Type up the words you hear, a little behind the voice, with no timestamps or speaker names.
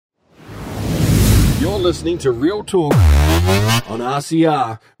listening to Real Talk on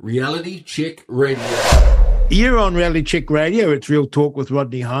RCR, Reality Check Radio. You're on Reality Check Radio. It's Real Talk with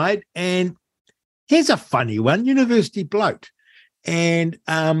Rodney Hyde. And here's a funny one, University Bloat. And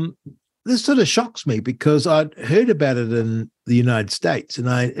this sort of shocks me because I'd heard about it in the United States, and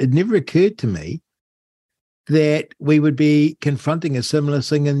it never occurred to me that we would be confronting a similar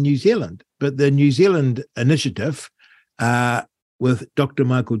thing in New Zealand. But the New Zealand initiative with Dr.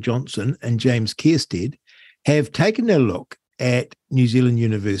 Michael Johnson and James Kierstead have taken a look at New Zealand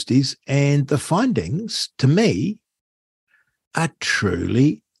universities, and the findings, to me, are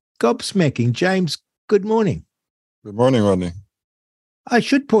truly gobsmacking. James, good morning. Good morning, Rodney. I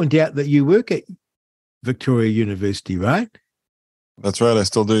should point out that you work at Victoria University, right? That's right. I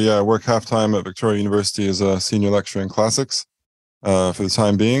still do. Yeah, I work half-time at Victoria University as a senior lecturer in classics for the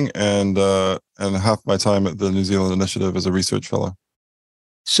time being, and half my time at the New Zealand Initiative as a research fellow.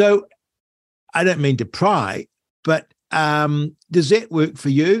 So I don't mean to pry, but does that work for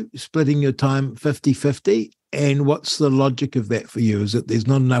you, splitting your time 50-50? And what's the logic of that for you? Is it there's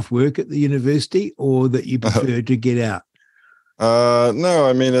not enough work at the university, or that you prefer to get out? No,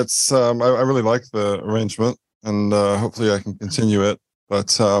 I mean, it's I really like the arrangement, and hopefully I can continue it.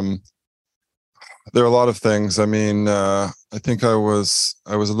 But there are a lot of things. I mean, I think I was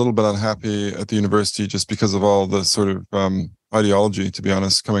a little bit unhappy at the university just because of all the sort of ideology, to be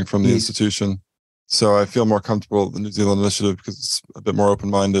honest, coming from the institution. So I feel more comfortable at the New Zealand Initiative because it's a bit more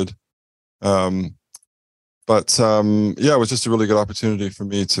open-minded. But it was just a really good opportunity for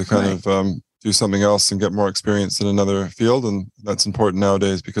me to kind of do something else and get more experience in another field, and that's important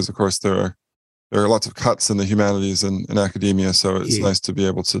nowadays because, of course, there are lots of cuts in the humanities and in academia. So it's nice to be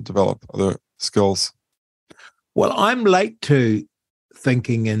able to develop other skills. Well, I'm late to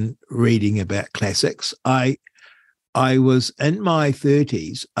thinking and reading about classics. I was in my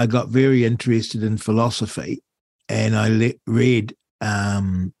 30s. I got very interested in philosophy, and I read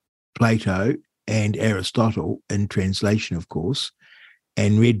Plato and Aristotle in translation, of course,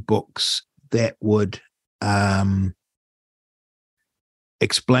 and read books that would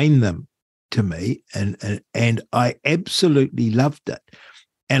explain them to me, and I absolutely loved it.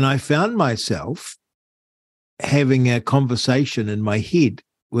 And I found myself having a conversation in my head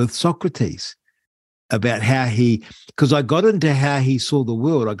with Socrates about how because I got into how he saw the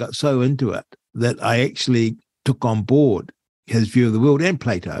world. I got so into it that I actually took on board his view of the world, and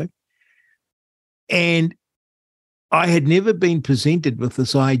Plato. And I had never been presented with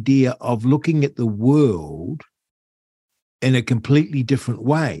this idea of looking at the world in a completely different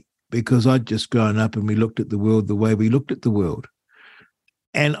way, because I'd just grown up and we looked at the world the way we looked at the world.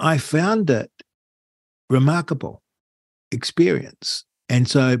 And I found it remarkable experience. And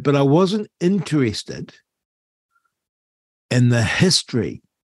so, but I wasn't interested in the history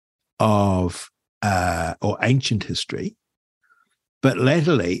of, or ancient history. But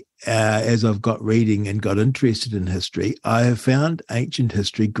latterly, as I've got reading and got interested in history, I have found ancient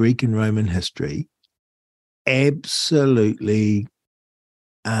history, Greek and Roman history, absolutely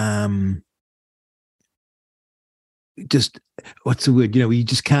just, what's the word? You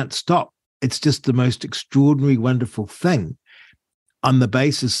just can't stop. It's just the most extraordinary, wonderful thing, on the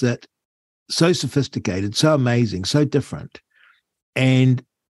basis that so sophisticated, so amazing, so different, and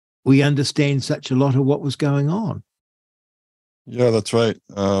we understand such a lot of what was going on. Yeah, that's right.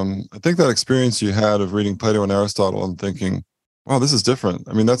 I think that experience you had of reading Plato and Aristotle and thinking, wow, this is different.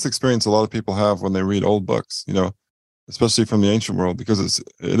 I mean, that's the experience a lot of people have when they read old books, especially from the ancient world, because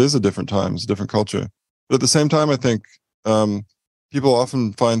it is a different time, it's a different culture. But at the same time, I think people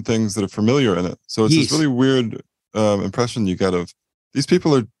often find things that are familiar in it. So it's this really weird impression you get of these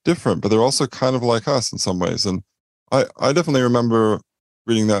people are different, but they're also kind of like us in some ways. And I definitely remember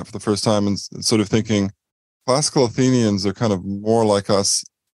reading that for the first time and sort of thinking, classical Athenians are kind of more like us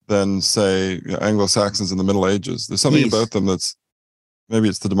than, say, Anglo-Saxons in the Middle Ages. There's something about them that's, maybe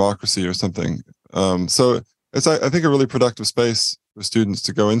it's the democracy or something. So it's, I think, a really productive space for students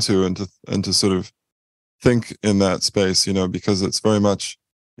to go into and to sort of think in that space, because it's very much,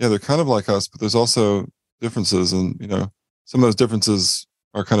 they're kind of like us, but there's also differences, and, some of those differences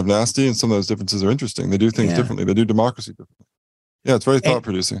are kind of nasty, and some of those differences are interesting. They do things differently. They do democracy differently. Yeah, it's very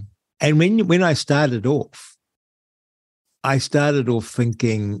thought-producing. And when I started off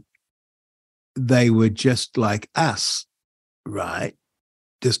thinking they were just like us, right?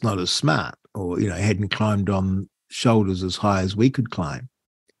 Just not as smart, or, hadn't climbed on shoulders as high as we could climb.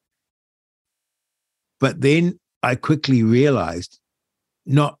 But then I quickly realized,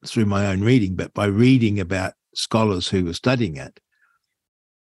 not through my own reading, but by reading about scholars who were studying it,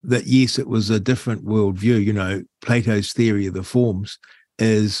 that yes, it was a different worldview. Plato's theory of the forms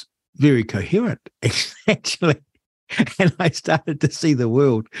is very coherent, actually. And I started to see the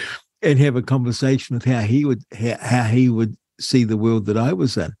world and have a conversation with how he would see the world that I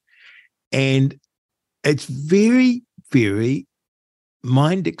was in. And it's very, very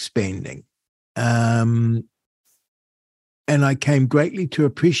mind expanding. And I came greatly to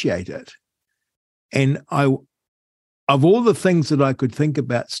appreciate it. And of all the things that I could think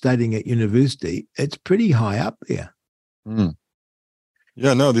about studying at university, it's pretty high up there. Mm.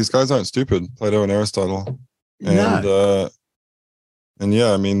 Yeah, no, these guys aren't stupid, Plato and Aristotle. And, No. and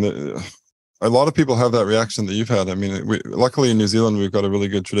yeah, I mean, a lot of people have that reaction that you've had. I mean, luckily in New Zealand, we've got a really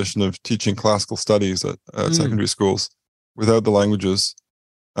good tradition of teaching classical studies at secondary schools without the languages.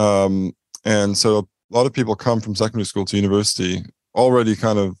 And so a lot of people come from secondary school to university already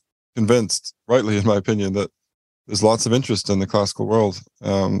kind of convinced, rightly in my opinion, that there's lots of interest in the classical world.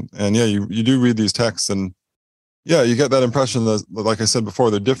 And yeah, you do read these texts, and yeah, you get that impression that, like I said before,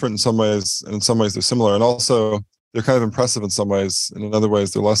 they're different in some ways, and in some ways they're similar. And also they're kind of impressive in some ways, and in other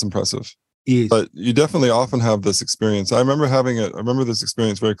ways they're less impressive. Yes. But you definitely often have this experience. I remember this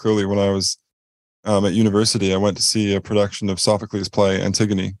experience very clearly when I was at university. I went to see a production of Sophocles' play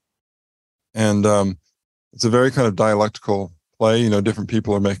Antigone. And it's a very kind of dialectical play. Different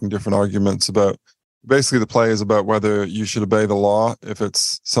people are making different arguments about, basically the play is about whether you should obey the law if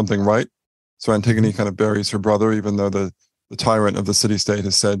it's something right. So Antigone kind of buries her brother, even though the tyrant of the city-state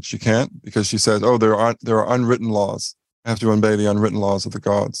has said she can't, because she says, oh, there are unwritten laws. I have to obey the unwritten laws of the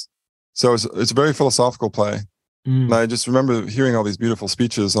gods. So it's a very philosophical play. And I just remember hearing all these beautiful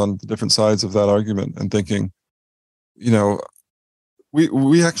speeches on the different sides of that argument and thinking,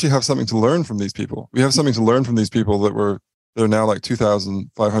 we actually have something to learn from these people. We have something to learn from these people that are now like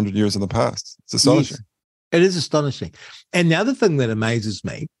 2,500 years in the past. It's astonishing. Yes, it is astonishing. And the other thing that amazes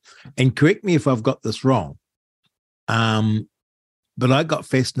me, and correct me if I've got this wrong, but I got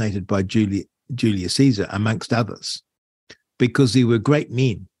fascinated by Julius Caesar, amongst others, because they were great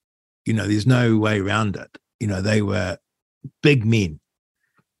men. There's no way around it. They were big men,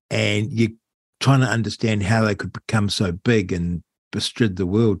 and you're trying to understand how they could become so big and bestrid the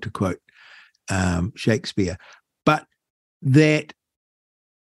world, to quote Shakespeare. But that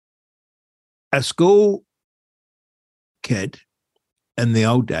a school kid in the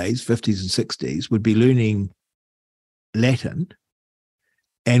old days, 50s and 60s, would be learning Latin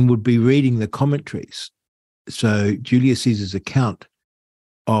and would be reading the commentaries. So Julius Caesar's account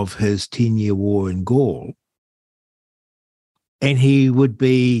of his 10-year war in Gaul, and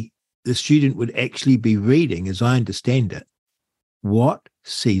the student would actually be reading, as I understand it, what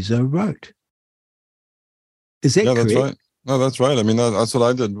Caesar wrote. Is that correct? That's right. No, that's right. I mean, that's what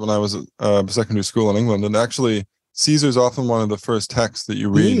I did when I was at secondary school in England. And actually, Caesar's often one of the first texts that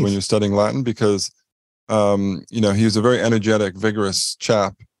you read when you're studying Latin, because, he was a very energetic, vigorous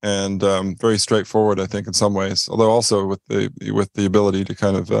chap, and very straightforward, I think, in some ways, although also with the ability to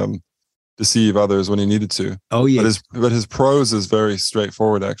kind of deceive others when he needed to. Oh, yes. But his prose is very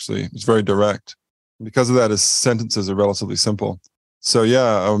straightforward, actually. It's very direct. Because of that, his sentences are relatively simple. So,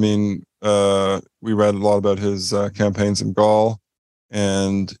 yeah, I mean, we read a lot about his campaigns in Gaul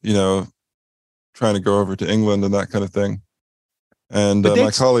and, trying to go over to England and that kind of thing. And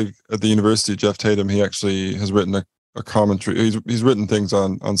my colleague at the university, Jeff Tatum, he actually has written a commentary. He's written things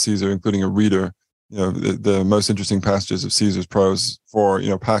on Caesar, including a reader, the most interesting passages of Caesar's prose for,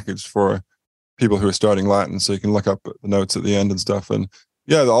 packaged for people who are starting Latin. So you can look up the notes at the end and stuff. And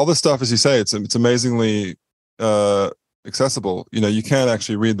yeah, all this stuff, as you say, it's amazingly accessible. You can't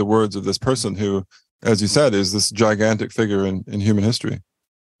actually read the words of this person who, as you said, is this gigantic figure in human history.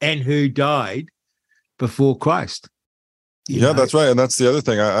 And who died before Christ. That's right. And that's the other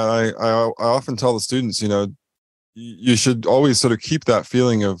thing. I often tell the students, you should always sort of keep that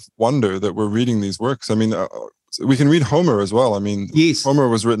feeling of wonder that we're reading these works. I mean, we can read Homer as well. I mean, yes. Homer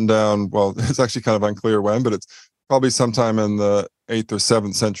was written down, well, it's actually kind of unclear when, but it's probably sometime in the 8th or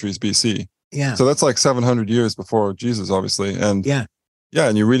 7th centuries BC. Yeah. So that's like 700 years before Jesus, obviously. And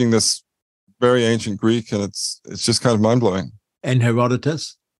and you're reading this very ancient Greek, and it's just kind of mind-blowing. And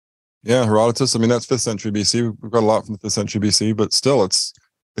Herodotus? Yeah, Herodotus. I mean, that's 5th century BC. We've got a lot from the 5th century BC, but still, it's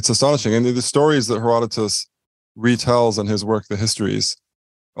astonishing. And the stories that Herodotus retells in his work, the histories,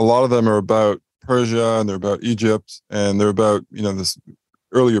 a lot of them are about Persia, and they're about Egypt, and they're about, this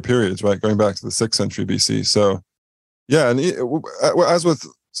earlier periods, right, going back to the 6th century BC. So, yeah, and as with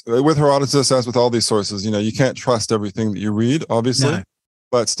Herodotus, as with all these sources, you can't trust everything that you read, obviously. No.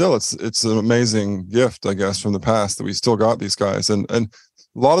 But still, it's an amazing gift, I guess, from the past that we still got these guys. And a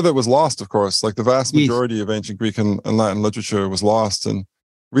lot of it was lost, of course. Like the vast majority of ancient Greek and Latin literature was lost. And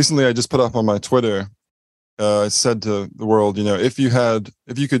recently I just put up on my Twitter, I said to the world, if you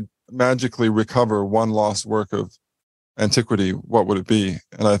could magically recover one lost work of antiquity, what would it be?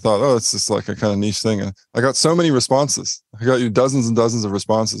 And I thought, oh, it's just like a kind of niche thing. And I got so many responses. I got you dozens and dozens of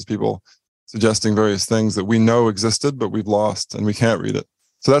responses, people suggesting various things that we know existed, but we've lost and we can't read it.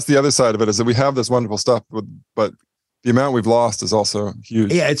 So that's the other side of it, is that we have this wonderful stuff, but the amount we've lost is also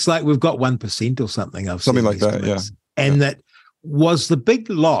huge. Yeah, it's like we've got 1% or something. Something like that, yeah. And that was the big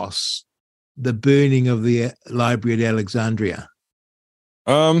loss, the burning of the library at Alexandria.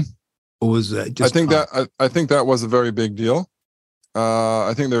 Or was it just? I think that was a very big deal.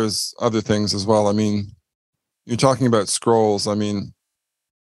 I think there's other things as well. I mean, you're talking about scrolls. I mean,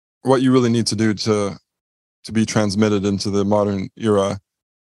 what you really need to do to be transmitted into the modern era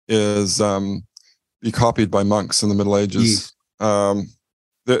is be copied by monks in the Middle Ages. Yes.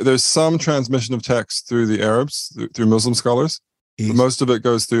 There's some transmission of text through the Arabs, through Muslim scholars. Yes. But most of it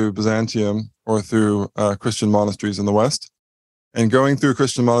goes through Byzantium or through Christian monasteries in the West. And going through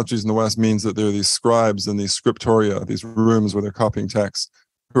Christian monasteries in the West means that there are these scribes in these scriptoria, these rooms where they're copying text,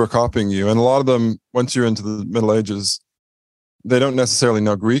 who are copying you. And a lot of them, once you're into the Middle Ages, they don't necessarily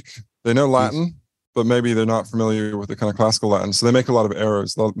know Greek. They know Latin, yes, but maybe they're not familiar with the kind of classical Latin. So they make a lot of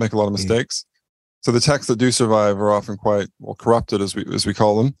errors. They'll make a lot of mistakes. So the texts that do survive are often quite corrupted, as we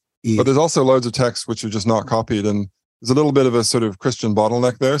call them. Yeah. But there's also loads of texts which are just not copied. And there's a little bit of a sort of Christian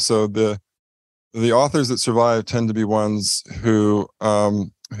bottleneck there. So the authors that survive tend to be ones who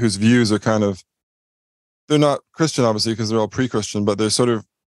whose views are kind of, they're not Christian, obviously, because they're all pre-Christian, but they're sort of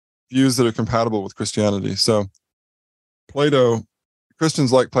views that are compatible with Christianity. So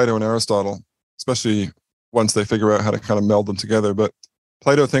Christians like Plato and Aristotle, especially once they figure out how to kind of meld them together. But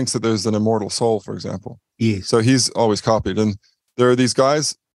Plato thinks that there's an immortal soul, for example. Yes. So he's always copied. And there are these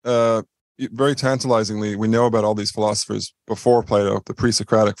guys, very tantalizingly, we know about all these philosophers before Plato, the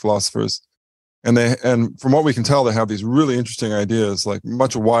pre-Socratic philosophers. And from what we can tell, they have these really interesting ideas, like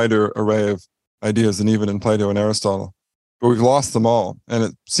much wider array of ideas than even in Plato and Aristotle. But we've lost them all. And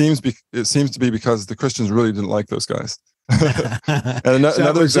it seems to be because the Christians really didn't like those guys. And so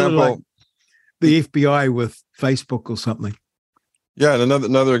another example, sort of like the FBI with Facebook or something. Yeah, and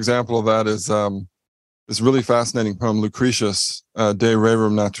another example of that is this really fascinating poem, Lucretius, De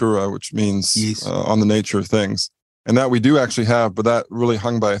Rerum Natura, which means yes, on the nature of things. And that we do actually have, but that really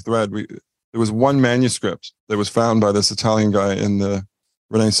hung by a thread. There was one manuscript that was found by this Italian guy in the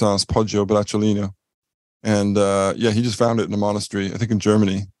Renaissance, Poggio Bracciolino. And he just found it in a monastery, I think in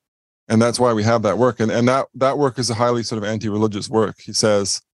Germany. And that's why we have that work. And that work is a highly sort of anti-religious work. He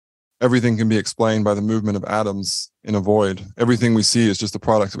says, everything can be explained by the movement of atoms in a void. Everything we see is just the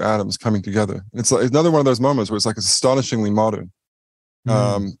product of atoms coming together. And it's another one of those moments where it's like it's astonishingly modern.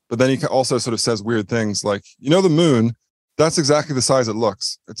 But then he also sort of says weird things like, the moon, that's exactly the size it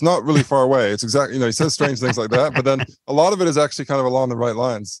looks. It's not really far away. It's exactly, he says strange things like that. But then a lot of it is actually kind of along the right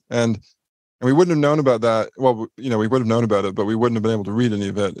lines. And we wouldn't have known about that. Well, we would have known about it, but we wouldn't have been able to read any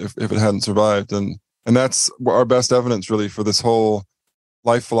of it if it hadn't survived. And that's our best evidence really for this whole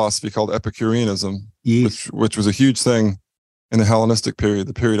life philosophy called Epicureanism, yes, which was a huge thing in the Hellenistic period,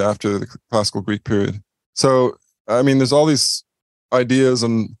 the period after the classical Greek period. So, I mean, there's all these ideas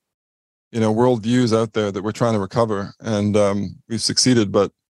and, worldviews out there that we're trying to recover, and we've succeeded,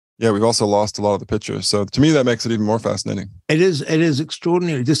 but yeah, we've also lost a lot of the picture. So to me, that makes it even more fascinating. It is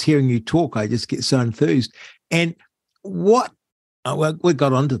extraordinary. Just hearing you talk, I just get so enthused. And what, well, we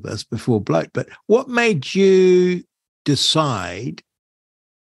got onto this before Bloat, but what made you decide,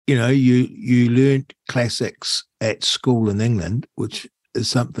 you learned classics at school in England, which is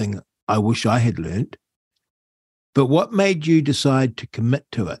something I wish I had learned, but what made you decide to commit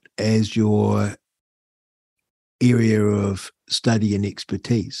to it as your area of study and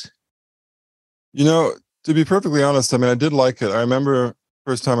expertise? To be perfectly honest, I mean, I did like it. I remember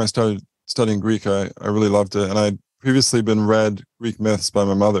first time I started studying Greek, I really loved it. And I'd previously been read Greek myths by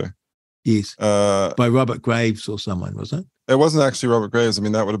my mother. Yes. By Robert Graves or someone, was it? It wasn't actually Robert Graves. I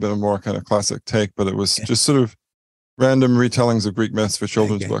mean, that would have been a more kind of classic take, but it was just sort of random retellings of Greek myths for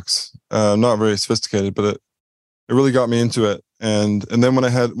children's books. Not very sophisticated, but it really got me into it. And then when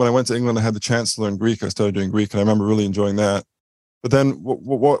I went to England, I had the chance to learn Greek. I started doing Greek, and I remember really enjoying that. But then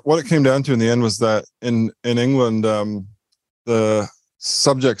what it came down to in the end was that in England, the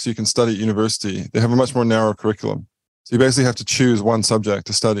subjects you can study at university, they have a much more narrow curriculum. So you basically have to choose one subject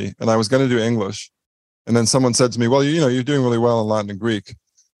to study. And I was going to do English. And then someone said to me, well, you're doing really well in Latin and Greek.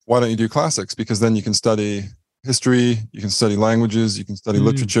 Why don't you do classics? Because then you can study history, you can study languages, you can study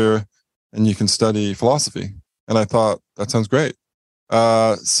literature, and you can study philosophy. And I thought, that sounds great.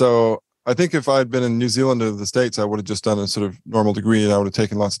 So I think if I'd been in New Zealand or the States, I would have just done a sort of normal degree and I would have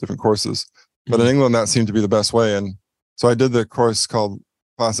taken lots of different courses. But in England, that seemed to be the best way. And so I did the course called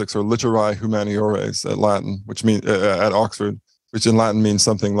classics, or literae humaniores at Latin, which mean at Oxford, which in Latin means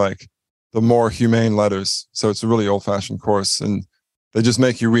something like the more humane letters. So it's a really old-fashioned course, and they just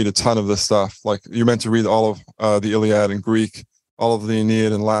make you read a ton of this stuff. Like, you're meant to read all of the Iliad in Greek, all of the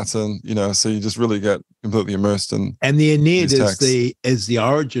Aeneid in Latin, so you just really get completely immersed in. And the Aeneid these is the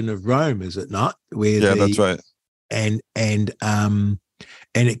origin of Rome, is it not? That's right. And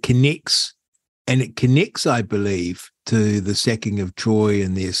it connects, I believe, to the sacking of Troy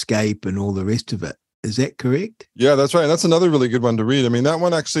and the escape and all the rest of it. Is that correct? Yeah, that's right. And that's another really good one to read. I mean, that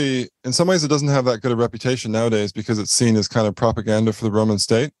one actually, in some ways, it doesn't have that good a reputation nowadays because it's seen as kind of propaganda for the Roman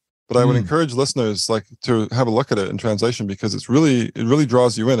state. But I would encourage listeners to have a look at it in translation, because it really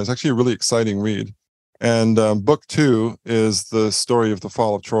draws you in. It's actually a really exciting read. And book 2 is the story of the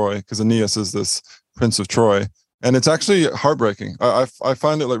fall of Troy, because Aeneas is this prince of Troy. And it's actually heartbreaking. I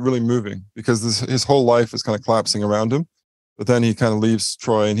find it really moving, because his whole life is kind of collapsing around him. But then he kind of leaves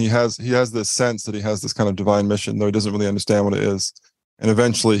Troy, and he has this sense that he has this kind of divine mission, though he doesn't really understand what it is. And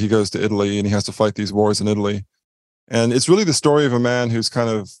eventually he goes to Italy, and he has to fight these wars in Italy. And it's really the story of a man who's kind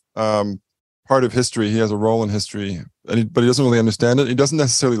of part of history. He has a role in history, but he doesn't really understand it. He doesn't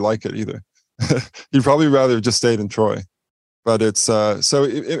necessarily like it either. He'd probably rather have just stayed in Troy. But it's so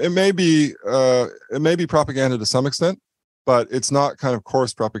it may be propaganda to some extent, but it's not kind of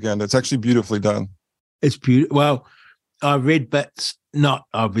coarse propaganda. It's actually beautifully done. It's beautiful. Well, I read bits, not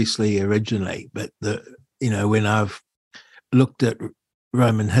obviously originally, but when I've looked at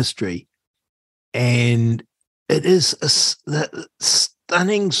Roman history, and it is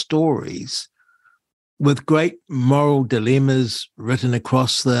stunning stories with great moral dilemmas written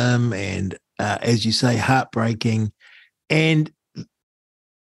across them, and as you say, heartbreaking, and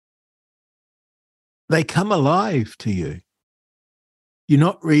they come alive to you. You're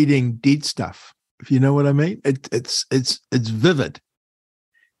not reading dead stuff, if you know what I mean. It's vivid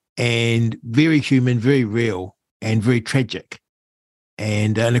and very human, very real, and very tragic.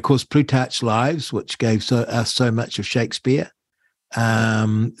 And of course, Plutarch's Lives, which gave us so much of Shakespeare,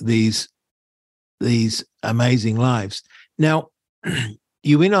 these amazing lives. Now,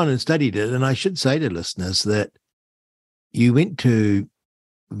 you went on and studied it, and I should say to listeners that you went to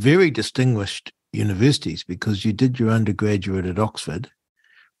very distinguished universities, because you did your undergraduate at Oxford,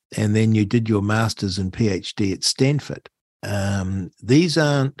 and then you did your master's and PhD at Stanford. These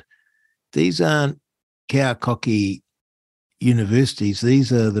aren't cow-cocky universities.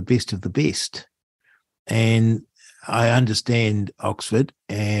 These are the best of the best. And I understand Oxford,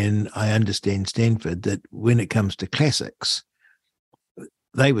 and I understand Stanford, that when it comes to classics,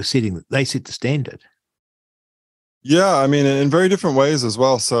 they set the standard. Yeah, I mean, in very different ways as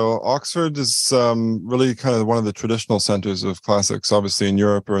well. So Oxford is really kind of one of the traditional centers of classics, obviously in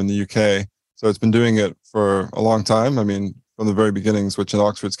Europe or in the UK. So it's been doing it for a long time. I mean, from the very beginnings, which in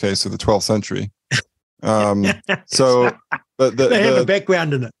Oxford's case are the 12th century. But they have a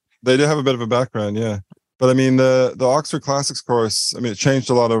background in it. They do have a bit of a background, yeah. But I mean, the Oxford Classics course, I mean, it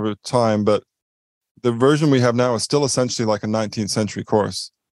changed a lot over time, but the version we have now is still essentially like a 19th century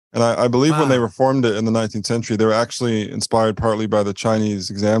course. And I believe when they reformed it in the 19th century, they were actually inspired partly by the Chinese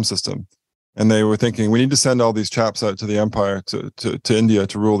exam system. And they were thinking, we need to send all these chaps out to the empire, to India,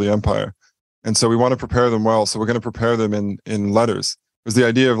 to rule the empire. And so we want to prepare them well. So we're going to prepare them in letters. It was the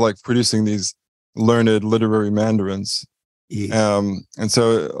idea of producing these learned literary mandarins. Yeah. And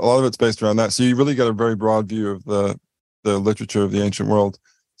so a lot of it's based around that. So you really get a very broad view of the literature of the ancient world.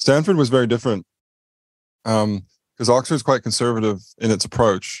 Stanford was very different. Because Oxford's quite conservative in its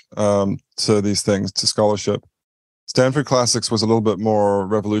approach to these things, to scholarship. Stanford Classics was a little bit more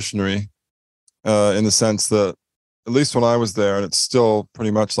revolutionary in the sense that, at least when I was there, and it's still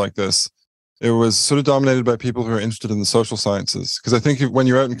pretty much like this, it was sort of dominated by people who are interested in the social sciences. Because I think when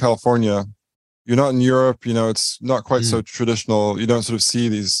you're out in California, you're not in Europe, it's not quite so traditional. You don't sort of see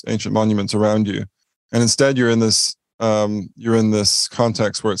these ancient monuments around you. And instead you're in this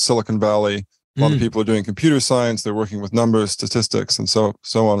context where it's Silicon Valley. A lot of people are doing computer science. They're working with numbers, statistics, and so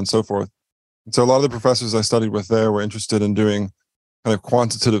on and so forth. And so a lot of the professors I studied with there were interested in doing kind of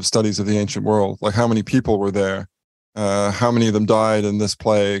quantitative studies of the ancient world, like how many people were there, how many of them died in this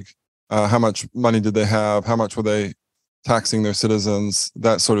plague, how much money did they have, how much were they taxing their citizens,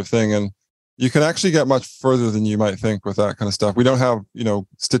 that sort of thing. And you can actually get much further than you might think with that kind of stuff. We don't have,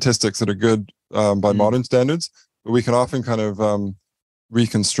 statistics that are good by modern standards, but we can often kind of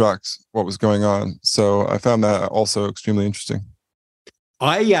reconstruct what was going on. So I found that also extremely interesting.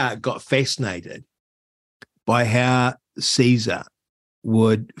 I got fascinated by how Caesar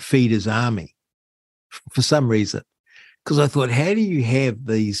would feed his army for some reason, because I thought, how do you have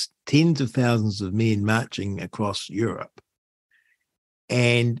these tens of thousands of men marching across Europe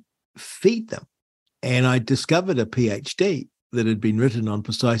and feed them. And I discovered a PhD that had been written on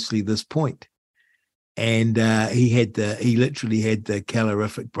precisely this point. And he literally had the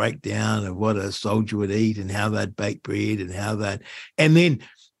calorific breakdown of what a soldier would eat and how they'd bake bread and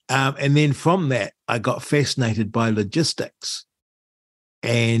then from that I got fascinated by logistics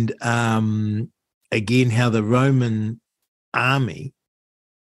and again how the Roman army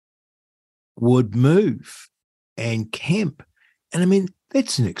would move and camp. And I mean,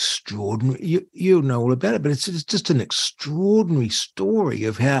 that's an extraordinary, you'll know all about it, but it's just an extraordinary story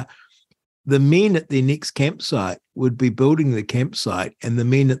of how the men at their next campsite would be building the campsite and the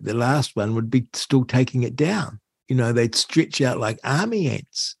men at the last one would be still taking it down. You know, they'd stretch out like army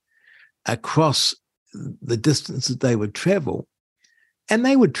ants across the distance that they would travel. And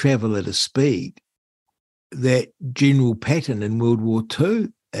they would travel at a speed that General Patton in World War II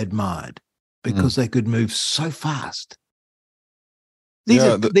admired because they could move so fast. These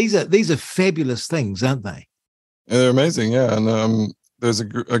are fabulous things, aren't they? Yeah, they're amazing, yeah. And there's a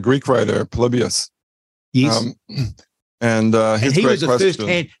Greek writer, Polybius. Yes. And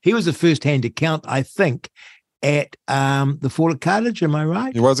he was a first-hand account, I think, at the Fall of Carthage. Am I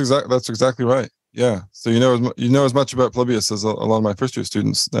right? He was That's exactly right. Yeah. So you know as much about Polybius as a lot of my first-year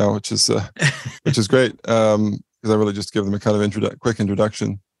students now, which is great because I really just give them a kind of quick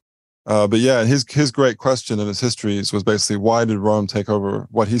introduction. But yeah, his great question in his histories was basically why did Rome take over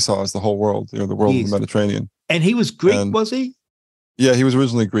what he saw as the whole world, the world of the Mediterranean? And he was Greek, was he? Yeah, he was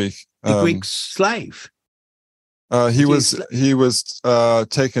originally Greek. A Greek slave. He was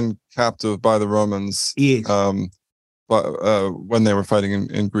taken captive by the Romans. Yes. When they were fighting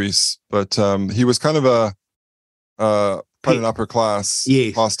in Greece, but he was kind of quite an upper class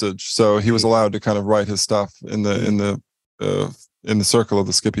hostage, so he was allowed to kind of write his stuff in the circle of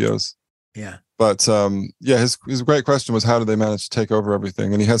the Scipios. Yeah. But his great question was how did they manage to take over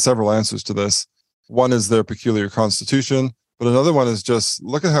everything? And he has several answers to this. One is their peculiar constitution. But another one is just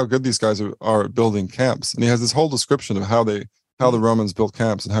look at how good these guys are at building camps. And he has this whole description of how the Romans built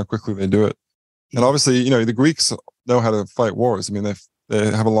camps and how quickly they do it. And obviously, the Greeks know how to fight wars. I mean,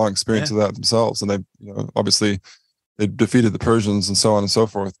 they have a long experience of that themselves. And obviously they defeated the Persians and so on and so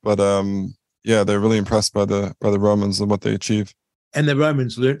forth. But they're really impressed by the Romans and what they achieve. And the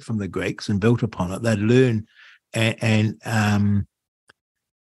Romans learnt from the Greeks and built upon it. They'd learn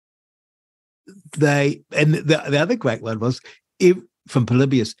the other great one was from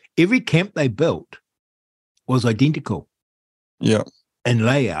Polybius. Every camp they built was identical, in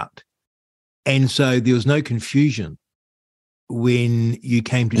layout, and so there was no confusion when you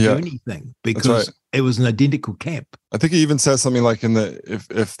came to do anything because it was an identical camp. I think he even says something like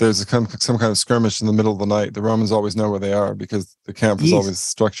if there's some kind of skirmish in the middle of the night, the Romans always know where they are because the camp was always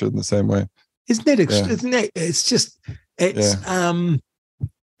structured in the same way. Isn't that? Isn't that? It's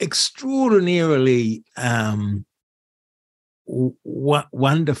extraordinarily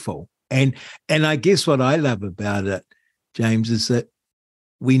wonderful, and I guess what I love about it, James, is that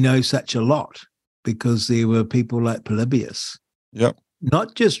we know such a lot because there were people like Polybius,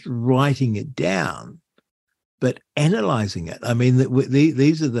 not just writing it down, but analyzing it. I mean,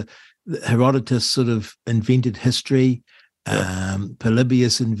 these are the Herodotus sort of invented history.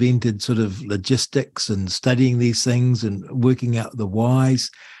 Polybius invented sort of logistics and studying these things and working out the whys.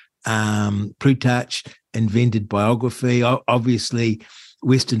 Plutarch invented biography. Obviously,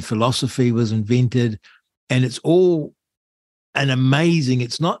 Western philosophy was invented, and it's all an amazing.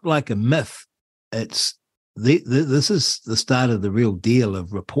 It's not like a myth. It's this is the start of the real deal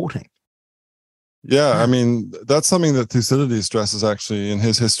of reporting. Yeah, I mean that's something that Thucydides stresses actually in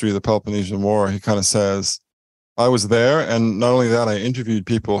his history of the Peloponnesian War. He kind of says, I was there, and not only that, I interviewed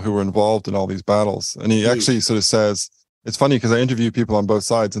people who were involved in all these battles. And he actually sort of says, it's funny because I interview people on both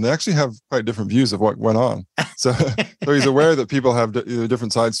sides, and they actually have quite different views of what went on. So he's aware that people have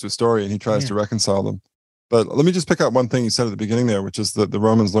different sides to a story, and he tries to reconcile them. But let me just pick out one thing you said at the beginning there, which is that the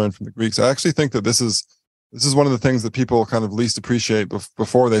Romans learned from the Greeks. I actually think that this is one of the things that people kind of least appreciate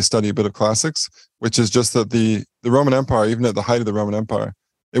before they study a bit of classics, which is just that the Roman Empire, even at the height of the Roman Empire,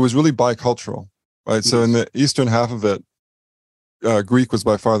 it was really bicultural. Right. Yes. So in the eastern half of it, Greek was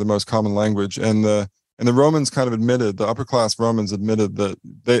by far the most common language. And the Romans kind of admitted, the upper class Romans admitted that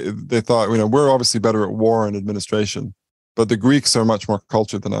they thought, we're obviously better at war and administration, but the Greeks are much more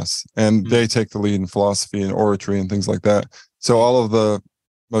cultured than us. And they take the lead in philosophy and oratory and things like that. So all of the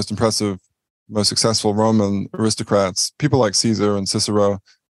most impressive, most successful Roman aristocrats, people like Caesar and Cicero,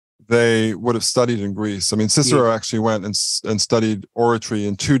 they would have studied in Greece. I mean, Cicero actually went and studied oratory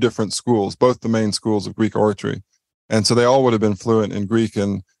in two different schools, both the main schools of Greek oratory. And so they all would have been fluent in Greek.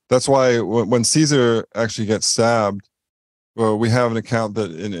 And that's why when Caesar actually gets stabbed well, we have an account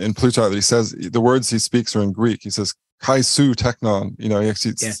that in Plutarch that he says the words he speaks are in Greek. He says kai su teknon. He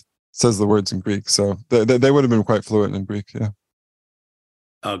actually says the words in Greek. So they would have been quite fluent in Greek. Yeah.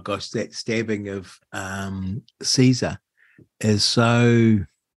 Oh gosh, that stabbing of Caesar is so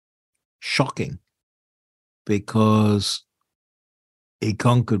shocking because he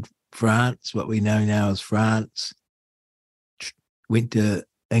conquered France, what we know now as France, went to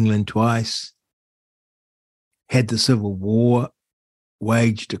England twice, had the Civil War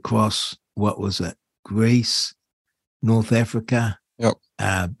waged across, what was it, Greece, North Africa,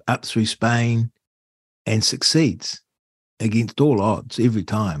 up through Spain, and succeeds against all odds every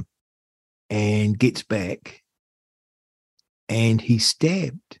time, and gets back, and he's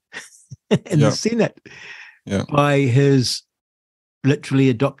stabbed in the Senate by his literally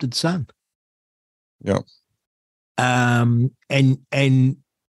adopted son. Yeah. And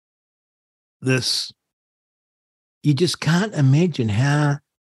this, you just can't imagine how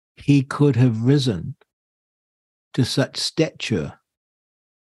he could have risen to such stature,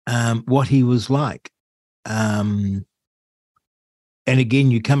 what he was like. And again,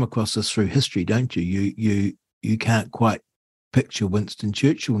 you come across this through history, don't you? You can't quite picture Winston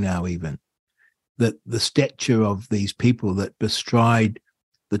Churchill now, even that the stature of these people that bestride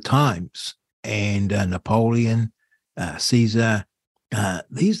the times, and Napoleon, Caesar,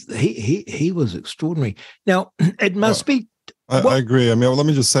 he was extraordinary. Now, it must be. I agree. I mean, let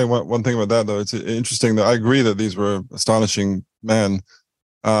me just say one thing about that, though. It's interesting that I agree that these were astonishing men.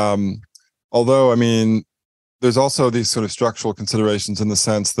 Although, I mean, there's also these sort of structural considerations in the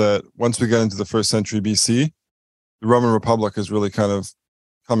sense that once we get into the 1st century BC, the Roman Republic is really kind of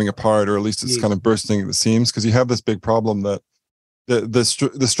coming apart, or at least it's kind of bursting at the seams, because you have this big problem that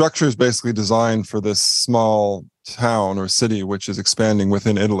the structure is basically designed for this small town or city which is expanding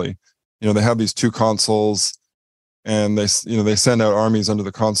within Italy. They have these 2 consuls, and they send out armies under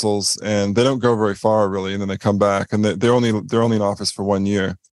the consuls, and they don't go very far really, and then they come back, and they're only in office for 1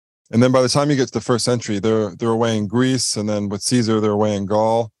 year. And then by the time you get to the 1st century, they're away in Greece, and then with Caesar, they're away in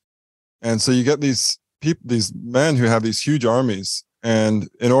Gaul. And so you get these men who have these huge armies, and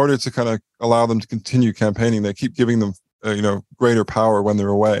in order to kind of allow them to continue campaigning, they keep giving them greater power when they're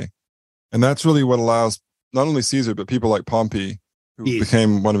away. And that's really what allows not only Caesar, but people like Pompey, who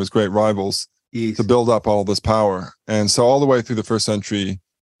became one of his great rivals, to build up all this power. And so all the way through the 1st century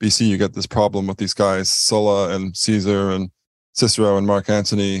BC, you get this problem with these guys, Sulla and Caesar and Cicero and Mark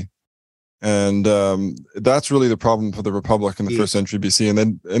Antony. And that's really the problem for the Republic in the 1st century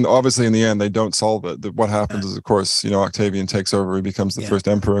BC. And obviously in the end, they don't solve it. What happens is, of course, Octavian takes over. He becomes the first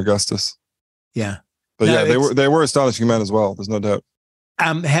emperor, Augustus. Yeah. But they were astonishing men as well. There's no doubt.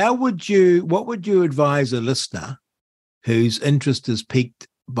 What would you advise a listener whose interest is piqued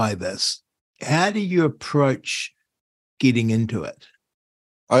by this? How do you approach getting into it?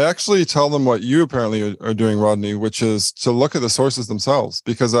 I actually tell them what you apparently are doing, Rodney, which is to look at the sources themselves,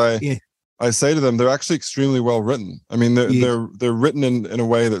 because I say to them, they're actually extremely well written. I mean, they're written in a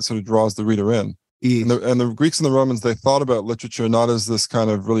way that sort of draws the reader in. Yes. And the Greeks and the Romans, they thought about literature not as this kind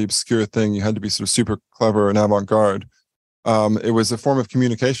of really obscure thing. You had to be sort of super clever and avant-garde. It was a form of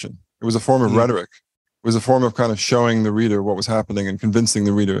communication. It was a form of rhetoric. It was a form of kind of showing the reader what was happening and convincing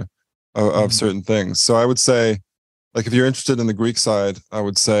the reader of certain things. So I would say, like, if you're interested in the Greek side, I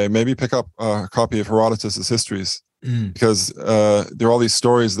would say maybe pick up a copy of Herodotus's Histories, because there are all these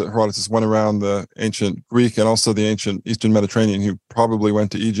stories that Herodotus went around the ancient Greek and also the ancient Eastern Mediterranean. He probably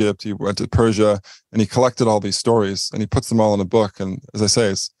went to Egypt, he went to Persia, and he collected all these stories and he puts them all in a book. And as I say,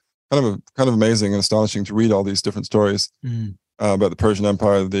 it's kind of amazing and astonishing to read all these different stories about the Persian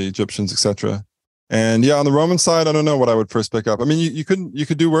Empire, the Egyptians, etc. And on the Roman side, I don't know what I would first pick up. I mean, you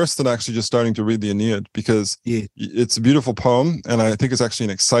could do worse than actually just starting to read the Aeneid, because it's a beautiful poem, and I think it's actually an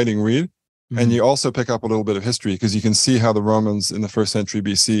exciting read. And you also pick up a little bit of history, because you can see how the Romans in the 1st century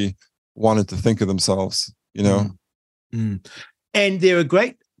BC wanted to think of themselves, And there are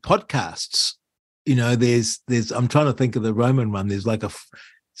great podcasts. There's I'm trying to think of the Roman one. There's like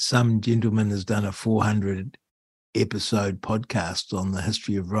some gentleman has done a 400 episode podcast on the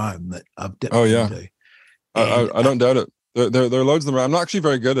history of Rome that I've dipped into. I don't doubt it. There are loads of them. I'm not actually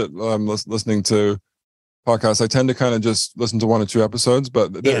very good at listening to podcasts. I tend to kind of just listen to 1 or 2 episodes,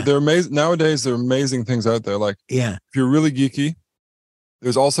 but they're amazing. Nowadays, there are amazing things out there. Like, if you're really geeky,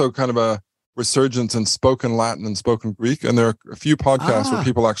 there's also kind of a resurgence in spoken Latin and spoken Greek. And there are a few podcasts where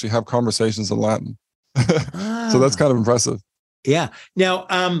people actually have conversations in Latin. So that's kind of impressive. Yeah. Now,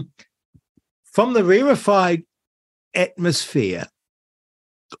 from the rarefied atmosphere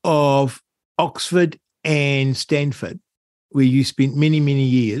of Oxford and Stanford, where you spent many, many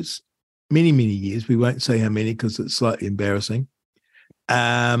years, many, many years. We won't say how many because it's slightly embarrassing.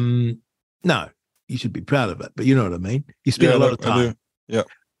 No, you should be proud of it, but you know what I mean. You spent a lot of time. Yeah.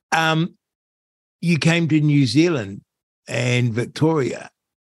 You came to New Zealand and Victoria,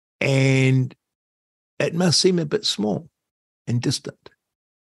 and it must seem a bit small and distant.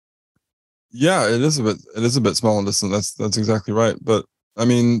 Yeah, it is a bit small and distant. That's exactly right. But I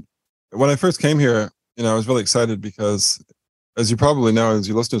mean, when I first came here, I was really excited because, as you probably know, as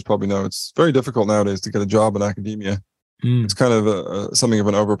your listeners probably know, it's very difficult nowadays to get a job in academia. It's kind of something of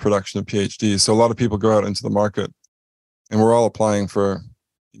an overproduction of PhDs. So a lot of people go out into the market, and we're all applying for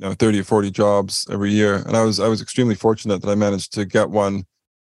 30 or 40 jobs every year. And I was extremely fortunate that I managed to get one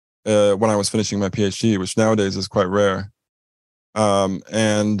when I was finishing my PhD, which nowadays is quite rare.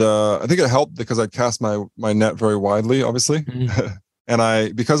 And I think it helped because I cast my net very widely, obviously.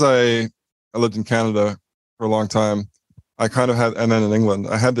 And because I lived in Canada for a long time, I kind of had, and then in England,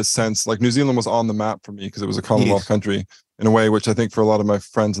 I had this sense like New Zealand was on the map for me because it was a Commonwealth country in a way, which I think for a lot of my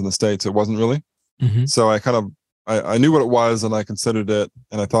friends in the States, it wasn't really. So I knew what it was, and I considered it,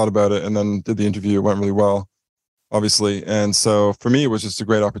 and I thought about it, and then did the interview. It went really well, obviously. And so for me, it was just a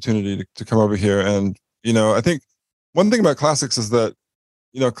great opportunity to come over here. And, I think one thing about classics is that,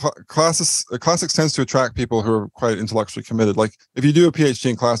 classics tends to attract people who are quite intellectually committed. Like if you do a PhD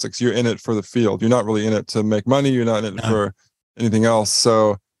in classics, you're in it for the field. You're not really in it to make money. You're not in it for anything else.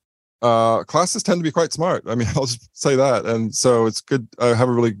 So classics tend to be quite smart. I mean, I'll just say that. And so it's good. I have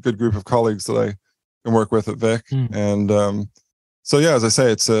a really good group of colleagues that I can work with at Vic. And so yeah, as I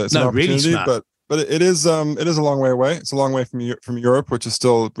say, it's an opportunity, really, but it is a long way away. It's a long way from Europe, which is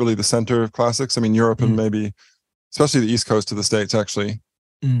still really the center of classics. I mean, Europe and maybe especially the East Coast of the States, actually.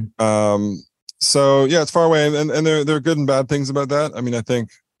 So yeah, it's far away, and there are good and bad things about that. I mean, I think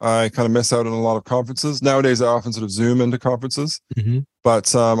I kind of miss out on a lot of conferences. Nowadays, I often sort of Zoom into conferences.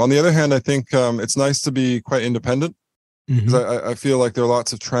 But on the other hand, I think it's nice to be quite independent, because I feel like there are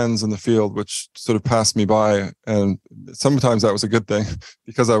lots of trends in the field which sort of pass me by, and sometimes that was a good thing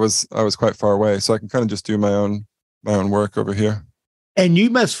because I was quite far away, so I can kind of just do my own work over here. And you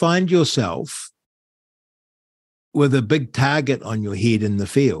must find yourself with a big target on your head in the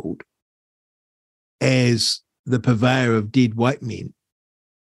field as the purveyor of dead white men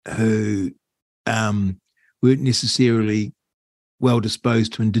who weren't necessarily well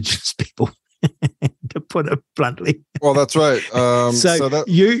disposed to Indigenous people, to put it bluntly. Well, that's right.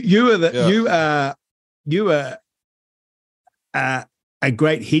 You are a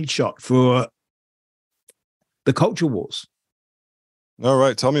great headshot for the culture wars. All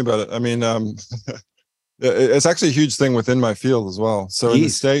right, tell me about it. I mean, it's actually a huge thing within my field as well. So in the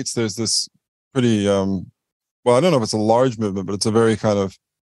States, there's this pretty, well, I don't know if it's a large movement, but it's a very kind of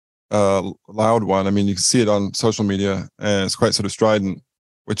loud one. I mean, you can see it on social media, and it's quite sort of strident,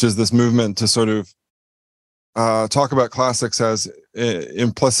 which is this movement to sort of talk about classics as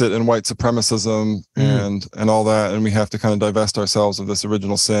implicit in white supremacism and all that. And we have to kind of divest ourselves of this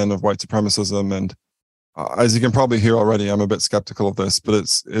original sin of white supremacism. And as you can probably hear already, I'm a bit skeptical of this, but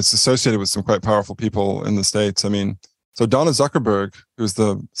it's associated with some quite powerful people in the States. I mean, so Donna Zuckerberg, who's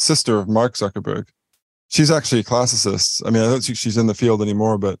the sister of Mark Zuckerberg, she's actually a classicist. I mean, I don't think she's in the field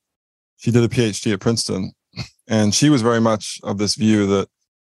anymore, but she did a PhD at Princeton, and she was very much of this view that,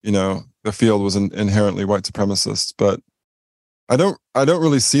 the field was inherently white supremacist. But I don't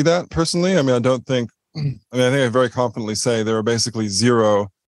really see that personally. I mean, I think I very confidently say there are basically zero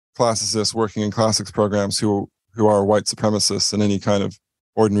classicists working in classics programs who are white supremacists in any kind of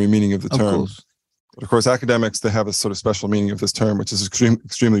ordinary meaning of the term. But of course, academics, they have a sort of special meaning of this term, which is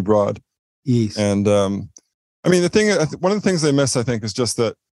extremely broad. Yes. And I mean, one of the things they miss, I think, is just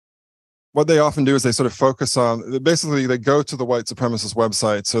that what they often do is they sort of focus on, basically they go to the white supremacist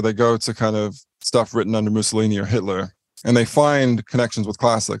website. So they go to kind of stuff written under Mussolini or Hitler, and they find connections with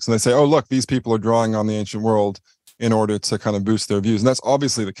classics, and they say, oh, look, these people are drawing on the ancient world in order to kind of boost their views. And that's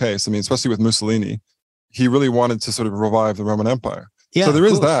obviously the case. I mean, especially with Mussolini, he really wanted to sort of revive the Roman Empire. Yeah, so there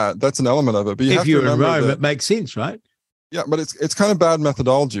is that's an element of it. But if you're in Rome, it makes sense, right? Yeah, but it's kind of bad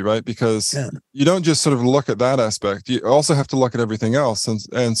methodology, right? Because you don't just sort of look at that aspect. You also have to look at everything else.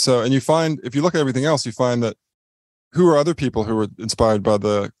 And you find, if you look at everything else, you find that who are other people who were inspired by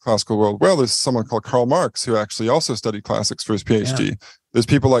the classical world? Well, there's someone called Karl Marx, who actually also studied classics for his PhD. Yeah. There's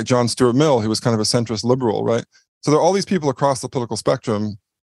people like John Stuart Mill, who was kind of a centrist liberal, right? So there are all these people across the political spectrum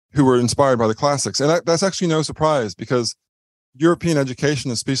who were inspired by the classics. And that's actually no surprise, because European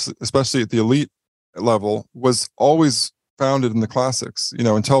education, especially at the elite level, was always founded in the classics.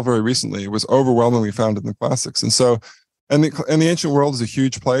 Until very recently, it was overwhelmingly founded in the classics. And so, and the ancient world is a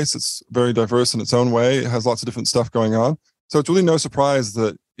huge place. It's very diverse in its own way. It has lots of different stuff going on. So it's really no surprise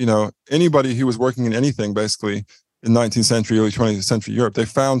that anybody who was working in anything basically in 19th century, early 20th century Europe, they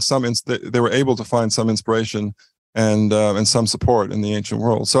found they were able to find some inspiration and some support in the ancient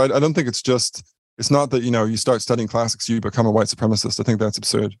world. So I don't think it's not that, you start studying classics, you become a white supremacist. I think that's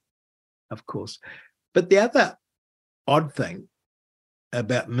absurd. Of course. But the other odd thing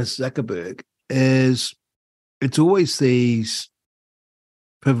about Miss Zuckerberg is it's always these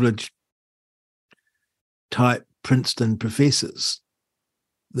privileged type Princeton professors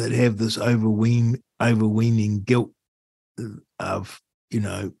that have this overweening guilt of,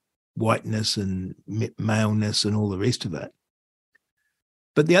 whiteness and maleness and all the rest of it.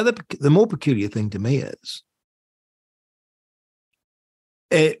 But the more peculiar thing to me is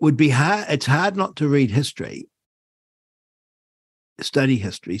it's hard not to read history, study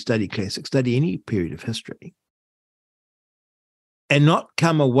classics, study any period of history, and not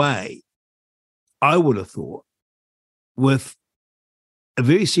come away, I would have thought, with a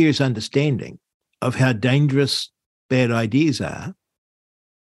very serious understanding of how dangerous bad ideas are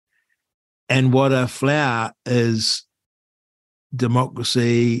and what a flower is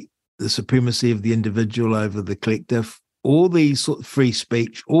democracy, the supremacy of the individual over the collective, all these sort of free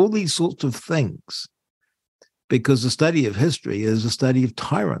speech, all these sorts of things. Because the study of history is a study of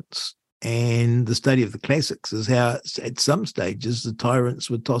tyrants, and the study of the classics is how at some stages the tyrants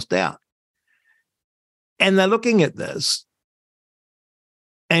were tossed out. And they're looking at this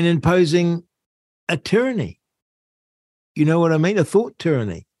and imposing a tyranny. You know what I mean? A thought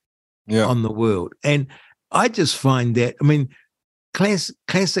tyranny on the world. And I just find that,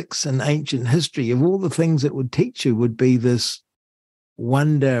 classics and ancient history, of all the things it would teach you, would be this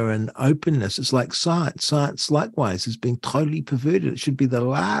wonder and openness. It's like science. Science, likewise, has been totally perverted. It should be the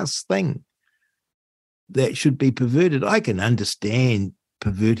last thing that should be perverted. I can understand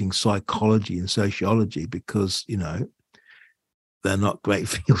perverting psychology and sociology because, they're not great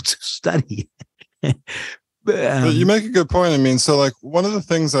fields of study. But you make a good point. So like one of the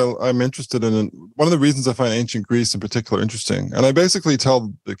things I'm interested in, and one of the reasons I find ancient Greece in particular interesting, and I basically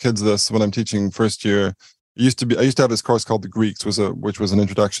tell the kids this when I'm teaching first year. I used to have this course called The Greeks, which was an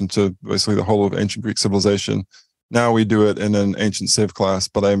introduction to basically the whole of ancient Greek civilization. Now we do it in an ancient civ class,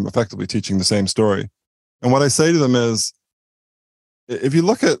 but I'm effectively teaching the same story. And what I say to them is, if you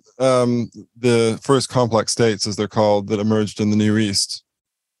look at the first complex states, as they're called, that emerged in the Near East,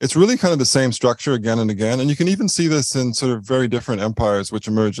 it's really kind of the same structure again and again. And you can even see this in sort of very different empires which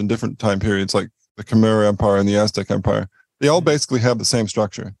emerged in different time periods, like the Khmer Empire and the Aztec Empire. They all basically have the same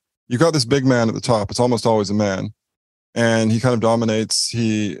structure. You've got this big man at the top. It's almost always a man. And he kind of dominates.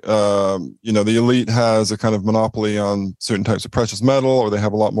 The elite has a kind of monopoly on certain types of precious metal, or they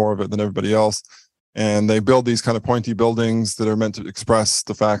have a lot more of it than everybody else. And they build these kind of pointy buildings that are meant to express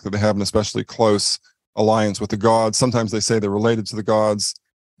the fact that they have an especially close alliance with the gods. Sometimes they say they're related to the gods.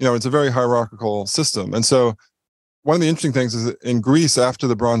 It's a very hierarchical system. And so one of the interesting things is that in Greece, after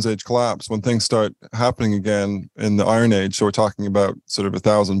the Bronze Age collapse, when things start happening again in the Iron Age, so we're talking about sort of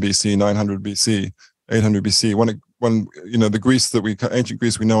 1000 BC, 900 BC, 800 BC, when the ancient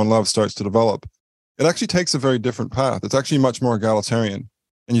Greece we know and love starts to develop, it actually takes a very different path. It's actually much more egalitarian.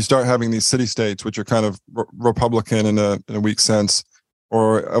 And you start having these city-states, which are kind of republican in a weak sense,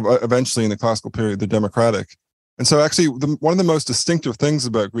 or eventually in the classical period, they're democratic. And so actually one of the most distinctive things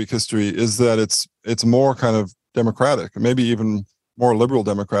about Greek history is that it's more kind of democratic, maybe even more liberal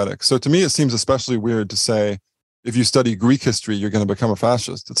democratic. So to me, it seems especially weird to say, if you study Greek history, you're going to become a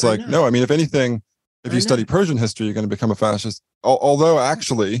fascist. It's like, no, if anything, if you study Persian history, you're going to become a fascist. Although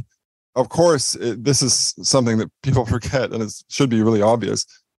actually, of course, this is something that people forget, and it should be really obvious.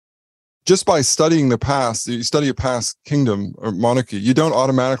 Just by studying the past, you study a past kingdom or monarchy, you don't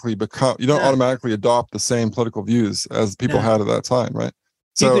automatically adopt the same political views as people had at that time, right?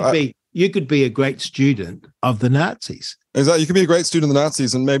 So you could be a great student of the Nazis. Exactly, you could be a great student of the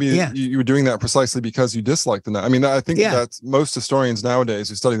Nazis, and maybe you were doing that precisely because you dislike the Nazis. I think that most historians nowadays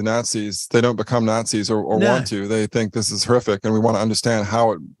who study the Nazis, they don't become Nazis or want to. They think this is horrific, and we want to understand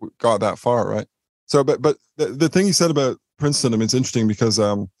how it got that far, right? So, but the thing you said about Princeton, it's interesting because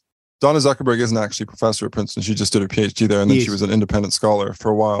Donna Zuckerberg isn't actually a professor at Princeton. She just did her PhD there, and then she was an independent scholar for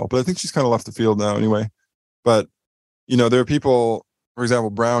a while. But I think she's kind of left the field now anyway. But, there are people, for example,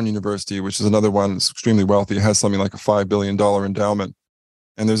 Brown University, which is another one that's extremely wealthy, has something like a $5 billion endowment.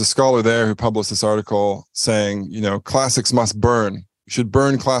 And there's a scholar there who published this article saying, classics must burn. You should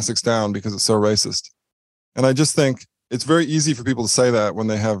burn classics down because it's so racist. And I just think it's very easy for people to say that when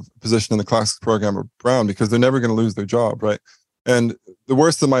they have a position in the classics program at Brown, because they're never going to lose their job, right? And the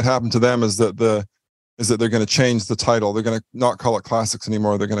worst that might happen to them is that they're going to change the title. They're going to not call it classics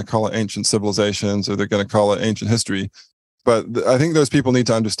anymore. They're going to call it ancient civilizations, or they're going to call it ancient history. I think those people need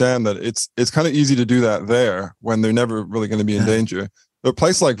to understand that it's kind of easy to do that there when they're never really going to be in danger. But a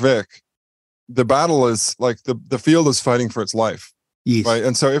place like Vic, the battle is like the field is fighting for its life. Yes. Right.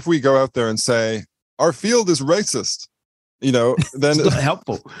 And so if we go out there and say our field is racist, then it's not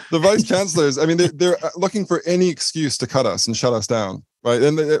helpful. The vice chancellors, I mean, they're looking for any excuse to cut us and shut us down. Right.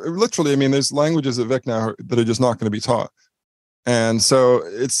 And literally, I mean, there's languages at Vic now that are just not going to be taught. And so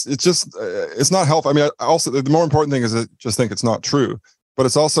it's not helpful. I mean, also the more important thing is I just think it's not true, but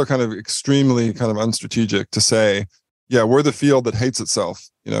it's also kind of extremely kind of unstrategic to say, yeah, we're the field that hates itself.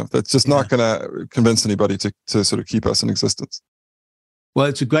 That's just not going to convince anybody to sort of keep us in existence. Well,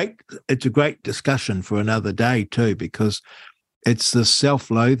 it's a great discussion for another day too, because it's the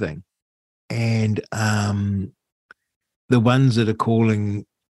self-loathing, and the ones that are calling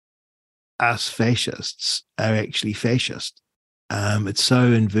us fascists are actually fascist. It's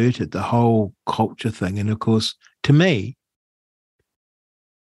so inverted, the whole culture thing. And of course, to me,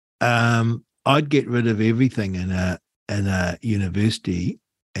 I'd get rid of everything in a university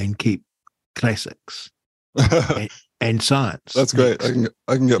and keep classics and science. That's great.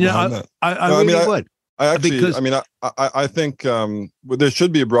 I can get behind that. I really would. I think there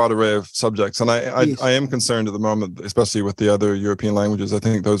should be a broad array of subjects, and I am concerned at the moment, especially with the other European languages. I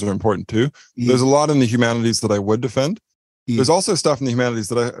think those are important too. Yes. There's a lot in the humanities that I would defend. Yes. There's also stuff in the humanities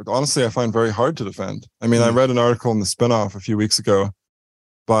that I find very hard to defend. I mean, I read an article in the Spinoff a few weeks ago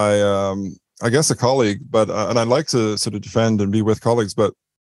by I guess a colleague, but and I'd like to sort of defend and be with colleagues, but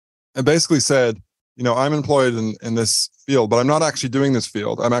it basically said, I'm employed in this field, but I'm not actually doing this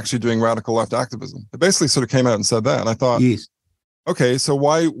field. I'm actually doing radical left activism. It basically sort of came out and said that. And I thought, yes. Okay, so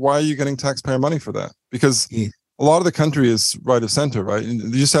why are you getting taxpayer money for that? Because a lot of the country is right of center, right? And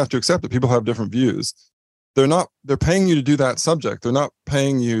you just have to accept that people have different views. They're paying you to do that subject. They're not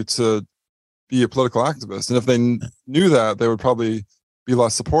paying you to be a political activist. And if they knew that, they would probably be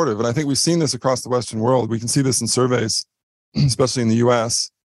less supportive. And I think we've seen this across the Western world. We can see this in surveys, especially in the US,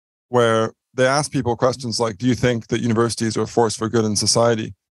 where they ask people questions like, do you think that universities are a force for good in society?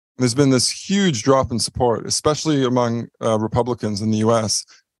 And there's been this huge drop in support, especially among Republicans in the US.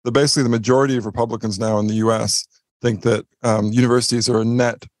 Basically, the majority of Republicans now in the US think that universities are a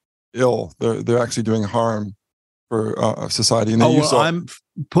net ill. They're actually doing harm for society. And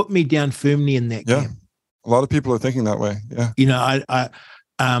put me down firmly in that camp. A lot of people are thinking that way. Yeah.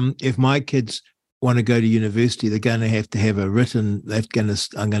 If my kids want to go to university, they're going to have a written. I've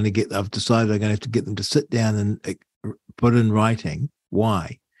decided I'm going to have to get them to sit down and put in writing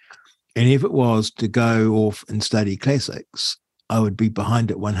why. And if it was to go off and study classics, I would be behind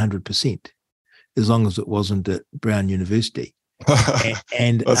it 100%, as long as it wasn't at Brown University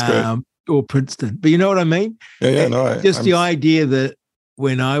and or Princeton. But you know what I mean? The idea that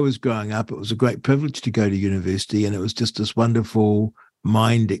when I was growing up, it was a great privilege to go to university, and it was just this wonderful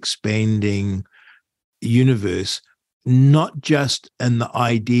mind-expanding universe, not just in the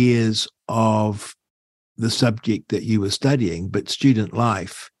ideas of the subject that you were studying, but student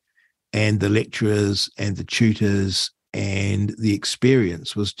life and the lecturers and the tutors, and the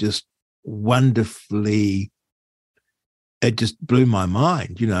experience was just wonderfully, it just blew my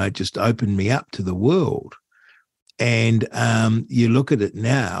mind. It just opened me up to the world. And you look at it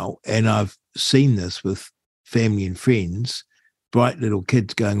now, and I've seen this with family and friends, bright little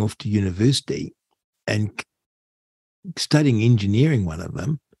kids going off to university and studying engineering, one of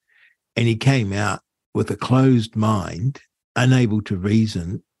them, and he came out with a closed mind, unable to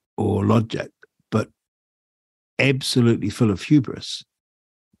reason or logic, but absolutely full of hubris.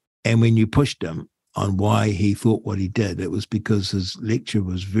 And when you pushed him on why he thought what he did, it was because his lecturer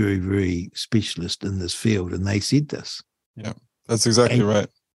was very, very specialist in this field, and they said this. Yeah, that's exactly right.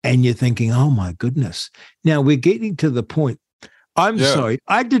 And you're thinking, oh my goodness. Now we're getting to the point. I'm sorry,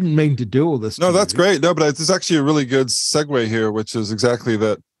 I didn't mean to do all this. No, that's great. No, but it's actually a really good segue here, which is exactly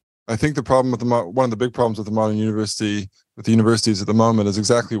that. I think the problem with one of the big problems with the modern university, with the universities at the moment, is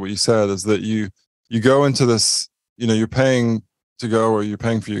exactly what you said, is that you go into this, you're paying to go, or you're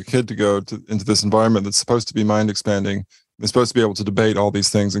paying for your kid to go into this environment that's supposed to be mind expanding. They're supposed to be able to debate all these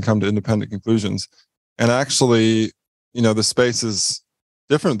things and come to independent conclusions. And actually, the space is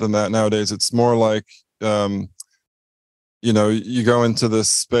different than that nowadays. It's more like, you go into this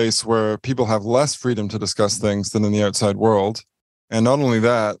space where people have less freedom to discuss things than in the outside world. And not only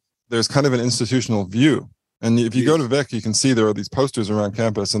that, there's kind of an institutional view. And if you go to Vic, you can see there are these posters around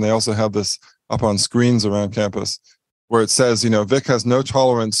campus, and they also have this up on screens around campus where it says, Vic has no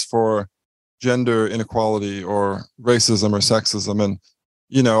tolerance for gender inequality or racism or sexism. And,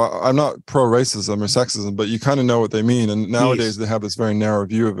 I'm not pro-racism or sexism, but you kind of know what they mean. And nowadays they have this very narrow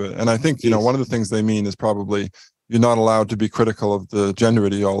view of it. And I think, one of the things they mean is probably, you're not allowed to be critical of the gender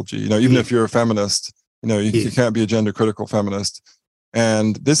ideology. Even if you're a feminist, you can't be a gender critical feminist.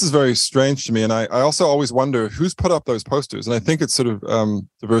 And this is very strange to me. And I also always wonder who's put up those posters. And I think it's sort of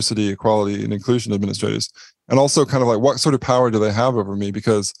diversity, equality, and inclusion administrators. And also kind of like, what sort of power do they have over me?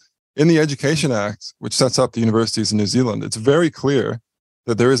 Because in the Education Act, which sets up the universities in New Zealand, it's very clear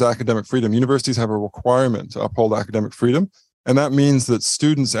that there is academic freedom. Universities have a requirement to uphold academic freedom. And that means that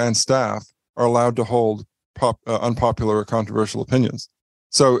students and staff are allowed to hold unpopular or controversial opinions.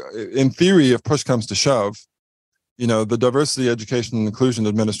 So in theory, if push comes to shove, the diversity, education, and inclusion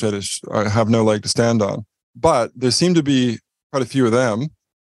administrators have no leg to stand on. But there seem to be quite a few of them.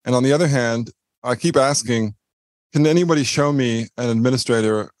 And on the other hand, I keep asking, can anybody show me an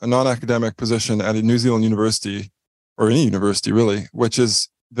administrator, a non-academic position at a New Zealand university, or any university really, which is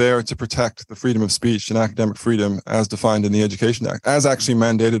there to protect the freedom of speech and academic freedom as defined in the Education Act, as actually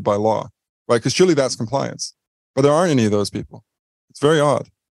mandated by law, right? Because surely that's compliance. But there aren't any of those people. It's very odd.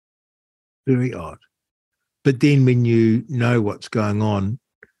 Very odd. But then when you know what's going on,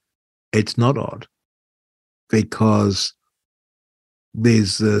 it's not odd, because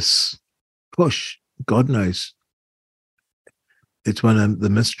there's this push, God knows. It's one of the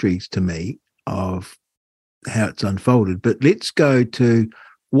mysteries to me of how it's unfolded. But let's go to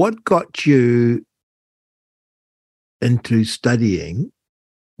what got you into studying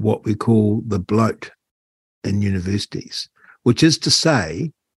what we call the bloat in universities, which is to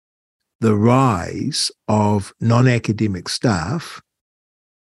say the rise of non-academic staff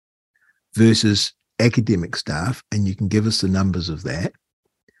versus academic staff, and you can give us the numbers of that.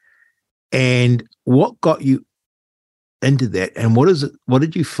 And what got you into that, and what is it? What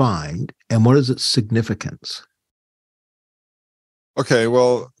did you find, and what is its significance? Okay,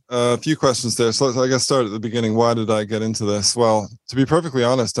 well, a few questions there. So I guess start at the beginning. Why did I get into this? Well, to be perfectly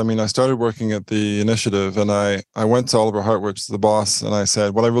honest, I started working at the initiative, and I went to Oliver Hartwich, the boss, and I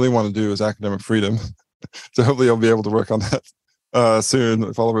said, what I really want to do is academic freedom. So hopefully I'll be able to work on that soon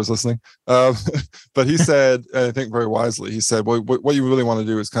if Oliver's listening. But he said, and I think very wisely, he said, well, what you really want to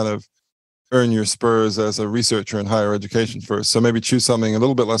do is kind of earn your spurs as a researcher in higher education first. So maybe choose something a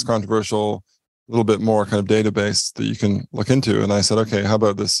little bit less controversial, a little bit more kind of database that you can look into. And I said, okay, how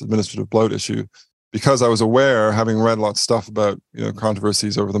about this administrative bloat issue? Because I was aware, having read lots of stuff about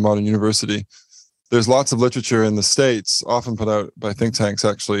controversies over the modern university, there's lots of literature in the States, often put out by think tanks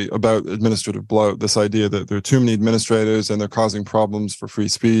actually, about administrative bloat, this idea that there are too many administrators and they're causing problems for free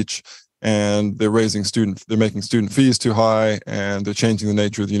speech, and they're making student fees too high, and they're changing the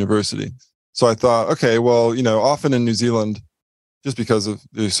nature of the university. So I thought, okay, well, often in New Zealand, just because of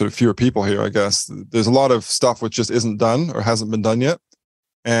there's sort of fewer people here, I guess, there's a lot of stuff which just isn't done or hasn't been done yet.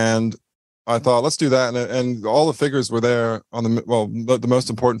 And I thought, let's do that. And all the figures were there on the most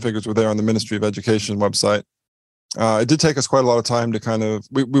important figures were there on the Ministry of Education website. It did take us quite a lot of time to kind of,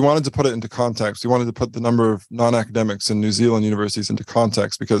 we wanted to put it into context. We wanted to put the number of non-academics in New Zealand universities into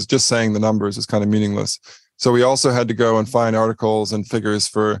context, because just saying the numbers is kind of meaningless. So we also had to go and find articles and figures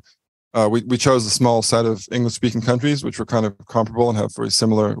for, we chose a small set of English-speaking countries, which were kind of comparable and have very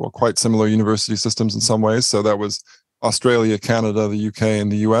similar, quite similar university systems in some ways. So that was Australia, Canada, the UK,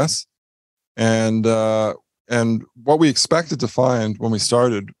 and the US. And what we expected to find when we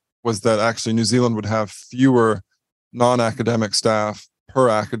started was that actually New Zealand would have fewer non-academic staff per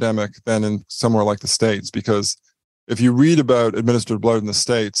academic than in somewhere like the States. Because if you read about administrative bloat in the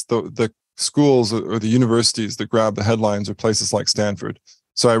States, the schools or the universities that grab the headlines are places like Stanford.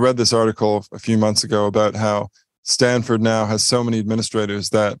 So I read this article a few months ago about how Stanford now has so many administrators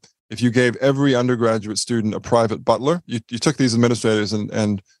that if you gave every undergraduate student a private butler, you took these administrators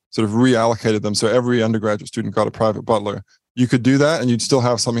and sort of reallocated them so every undergraduate student got a private butler, you could do that and you'd still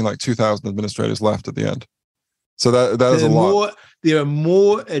have something like 2,000 administrators left at the end. So that is a lot. There are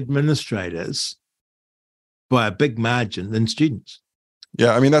more administrators by a big margin than students.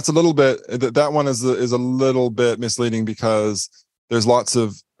 Yeah, that's a little bit, that one is a little bit misleading, because there's lots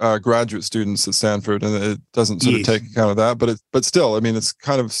of graduate students at Stanford, and it doesn't sort of take account of that. But still, it's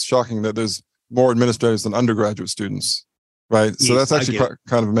kind of shocking that there's more administrators than undergraduate students, right? Yes, so that's actually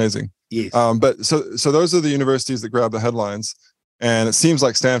kind of amazing. Yes. But so those are the universities that grab the headlines, and it seems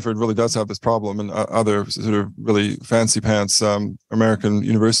like Stanford really does have this problem, and other sort of really fancy pants American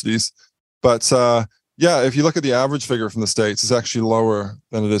universities. But yeah, if you look at the average figure from the States, it's actually lower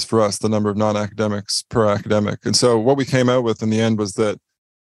than it is for us, the number of non-academics per academic. And so what we came out with in the end was that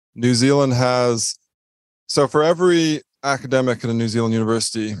New Zealand has, so for every academic at a New Zealand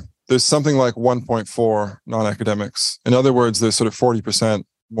university, there's something like 1.4 non-academics. In other words, there's sort of 40%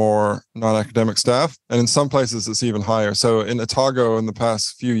 more non-academic staff. And in some places, it's even higher. So in Otago, in the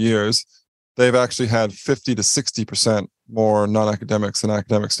past few years, they've actually had 50 to 60% more non-academics than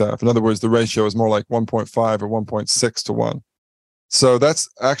academic staff. In other words, the ratio is more like 1.5 or 1.6 to 1. So that's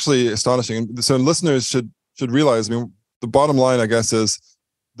actually astonishing. So listeners should realize, I mean, the bottom line, I guess, is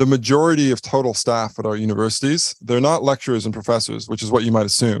the majority of total staff at our universities, they're not lecturers and professors, which is what you might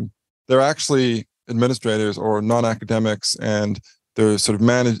assume. They're actually administrators or non-academics, and they're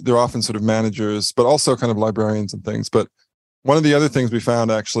often sort of managers, but also kind of librarians and things. But one of the other things we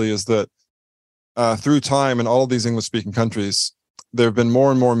found actually is that through time in all of these English-speaking countries, there have been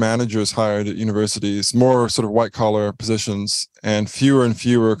more and more managers hired at universities, more sort of white-collar positions, and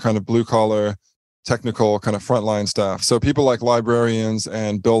fewer kind of blue-collar, technical kind of frontline staff. So people like librarians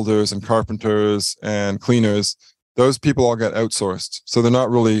and builders and carpenters and cleaners, those people all get outsourced. So they're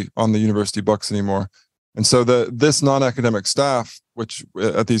not really on the university books anymore. And so this non-academic staff, which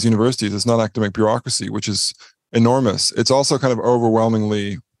at these universities is non-academic bureaucracy, which is enormous. It's also kind of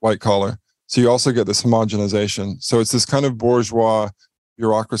overwhelmingly white-collar. So you also get this homogenization. So it's this kind of bourgeois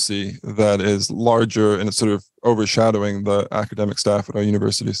bureaucracy that is larger and it's sort of overshadowing the academic staff at our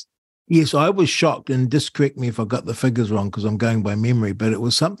universities. Yes, I was shocked, and just correct me if I got the figures wrong because I'm going by memory, but it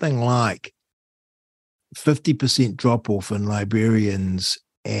was something like 50% drop-off in librarians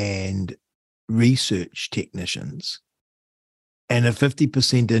and research technicians and a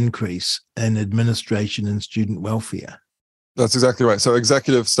 50% increase in administration and student welfare. That's exactly right. So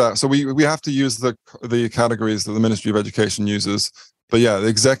executive staff. So we have to use the categories that the Ministry of Education uses. But yeah, the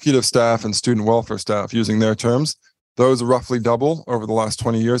executive staff and student welfare staff, using their terms, those roughly double over the last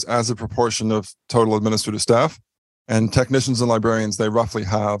 20 years as a proportion of total administrative staff. And technicians and librarians, they roughly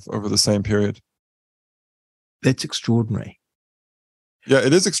have over the same period. That's extraordinary. Yeah,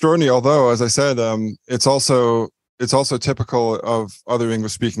 it is extraordinary. Although, as I said, it's also typical of other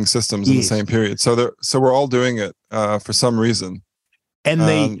English-speaking systems in the same period. So we're all doing it for some reason. And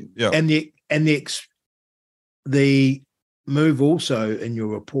the move also in your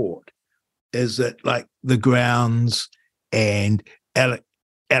report is that, like, the grounds and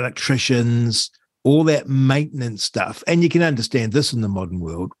electricians, all that maintenance stuff, and you can understand this in the modern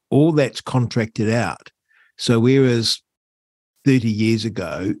world, all that's contracted out. So whereas 30 years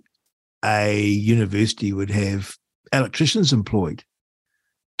ago, a university would have electricians employed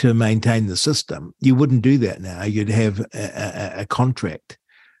to maintain the system, you wouldn't do that now. You'd have a contract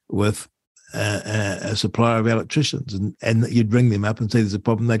with a supplier of electricians, and you'd bring them up and say there's a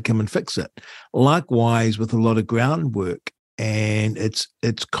problem, they'd come and fix it. Likewise with a lot of groundwork, and it's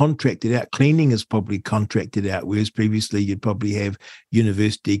contracted out. Cleaning is probably contracted out, whereas previously you'd probably have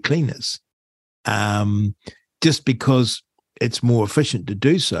university cleaners, just because it's more efficient to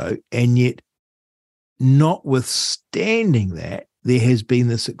do so. And yet, notwithstanding that, there has been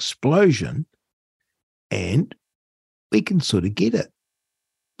this explosion, and we can sort of get it,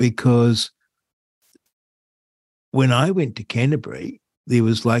 because when I went to Canterbury, there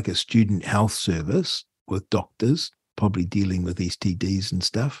was like a student health service with doctors, probably dealing with STDs and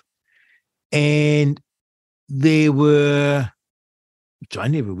stuff. And there were, which I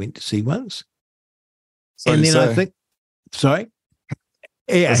never went to see once. So and then say. I think, sorry?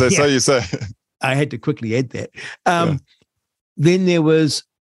 Yeah, as I say, you say. I had to quickly add that. Then there was,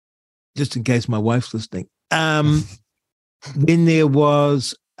 just in case my wife's listening, then there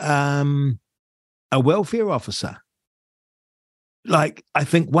was a welfare officer, like I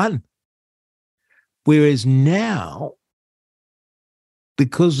think one. Whereas now,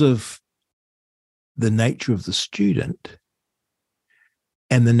 because of the nature of the student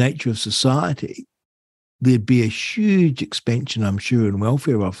and the nature of society, there'd be a huge expansion, I'm sure, in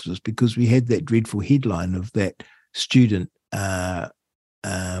welfare officers, because we had that dreadful headline of that student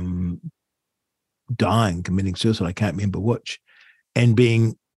dying, committing suicide, I can't remember which, and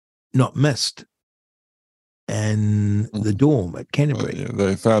being not missed in the dorm at Canterbury. Yeah,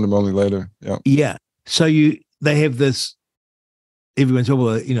 they found him only later. Yeah. Yeah. So they have this, everyone's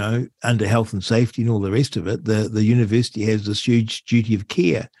under health and safety and all the rest of it. The university has this huge duty of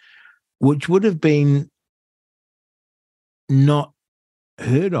care, which would have been not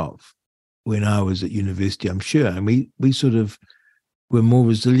heard of when I was at university, I'm sure. And we sort of were more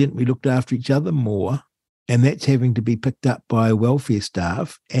resilient. We looked after each other more, and that's having to be picked up by welfare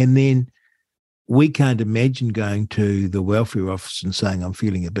staff. And then we can't imagine going to the welfare office and saying, I'm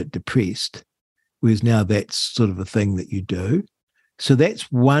feeling a bit depressed, whereas now that's sort of a thing that you do. So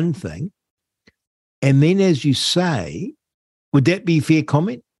that's one thing. And then, as you say, would that be a fair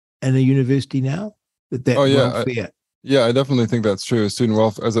comment in a university now? Welfare? Yeah, I definitely think that's true. Student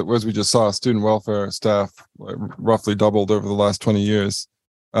welfare, as we just saw, student welfare staff roughly doubled over the last 20 years.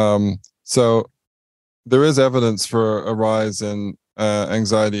 So there is evidence for a rise in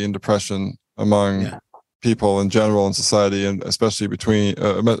anxiety and depression among Yeah. people in general in society, and especially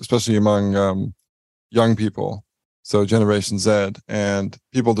especially among young people. So Generation Z, and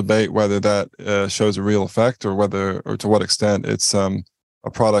people debate whether that shows a real effect, or to what extent it's a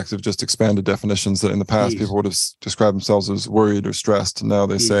product of just expanded definitions that in the past Yes. people would have described themselves as worried or stressed, and now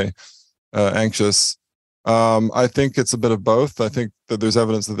they Yes. say anxious. I think it's a bit of both. I think that there's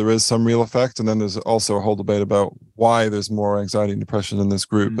evidence that there is some real effect, and then there's also a whole debate about why there's more anxiety and depression in this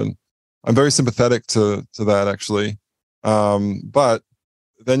group. And I'm very sympathetic to that, actually. But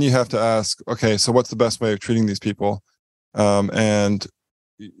then you have to ask, okay, so what's the best way of treating these people? And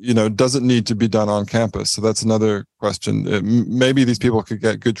does it need to be done on campus? So that's another question. Maybe these people could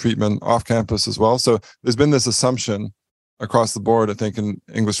get good treatment off campus as well. So there's been this assumption across the board, I think, in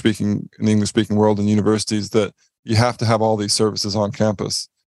the English speaking world and universities, that you have to have all these services on campus.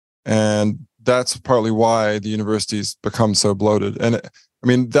 And that's partly why the universities become so bloated. And I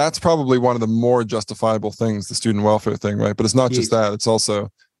mean, that's probably one of the more justifiable things, the student welfare thing, right? But it's not just that. It's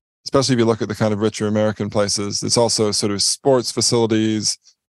also, especially if you look at the kind of richer American places, it's also sort of sports facilities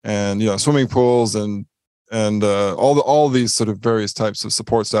and, swimming pools and all these sort of various types of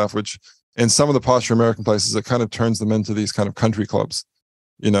support staff, which in some of the posher American places, it kind of turns them into these kind of country clubs.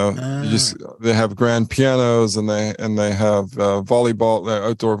 They have grand pianos, and they have volleyball,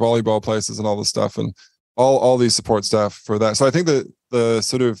 outdoor volleyball places, and all this stuff, and all these support staff for that. So I think that the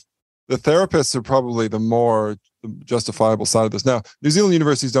therapists are probably the more justifiable side of this. Now, New Zealand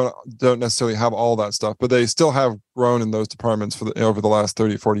universities don't necessarily have all that stuff, but they still have grown in those departments over the last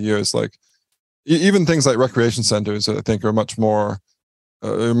 30, 40 years. Like even things like recreation centers, I think, are much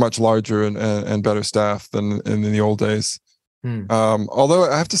larger and better staffed than in the old days.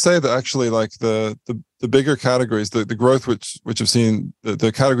 Although I have to say that actually, like the bigger categories, the growth which have seen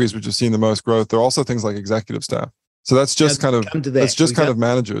the categories which have seen the most growth, there are also things like executive staff. So that's just kind of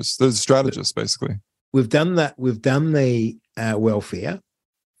managers. There's strategists, basically. We've done that. We've done the welfare.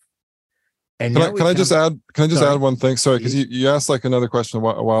 And can I just add one thing? Sorry, because you asked like another question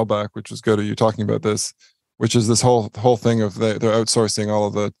a while back, which was good. Are you talking about this? Which is this whole thing of they're outsourcing all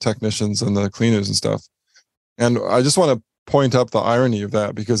of the technicians and the cleaners and stuff. And I just want to point up the irony of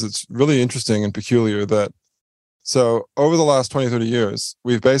that, because it's really interesting and peculiar that, so over the last 20, 30 years,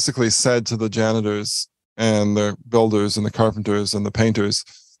 we've basically said to the janitors and the builders and the carpenters and the painters,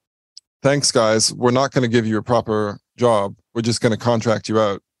 thanks guys, we're not going to give you a proper job. We're just going to contract you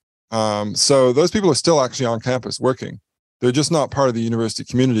out. So those people are still actually on campus working. They're just not part of the university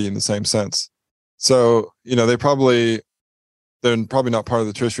community in the same sense. So, they're probably not part of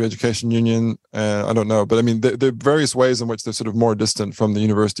the tertiary education union. I don't know, but I mean, there are various ways in which they're sort of more distant from the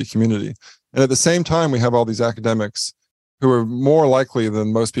university community. And at the same time, we have all these academics who are more likely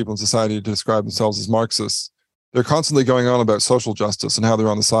than most people in society to describe themselves as Marxists. They're constantly going on about social justice and how they're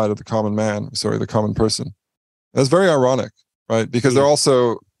on the side of the common person. That's very ironic, right? Because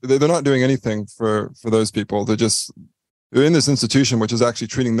they're not doing anything for those people. They're in this institution, which is actually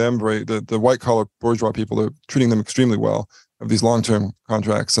treating them the white collar bourgeois people are treating them extremely well, of these long-term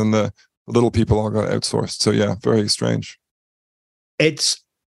contracts, and the little people all got outsourced. So yeah, very strange. It's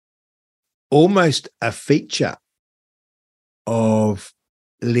almost a feature of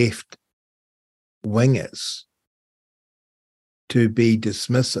left wingers to be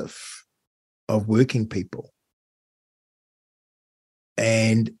dismissive of working people.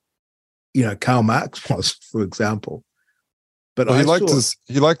 And, Karl Marx was, for example. But he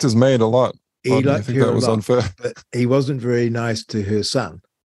liked his maid a lot. He liked her that was a lot, unfair. but he wasn't very nice to her son.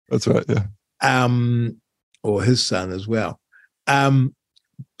 That's right, yeah. Or his son as well.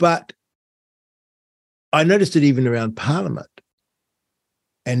 But I noticed it even around Parliament,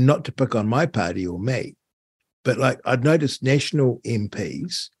 and not to pick on my party or me, but like I'd noticed national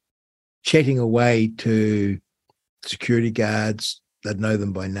MPs chatting away to security guards, they'd know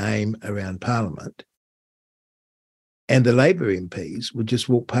them by name around Parliament, and the Labour MPs would just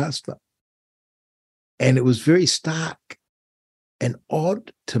walk past them. And it was very stark and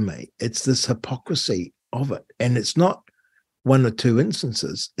odd to me. It's this hypocrisy of it. And it's not one or two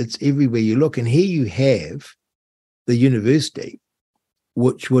instances. It's everywhere you look. And here you have the university,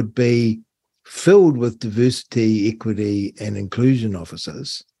 which would be filled with diversity, equity, and inclusion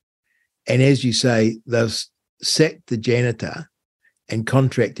officers. And as you say, they've sacked the janitor and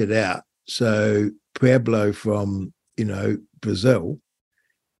contracted out. So Pueblo from, Brazil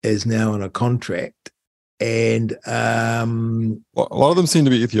is now on a contract. And a lot of them seem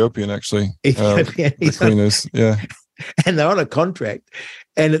to be Ethiopian, actually. Ethiopian, the cleaners, yeah. And they're on a contract.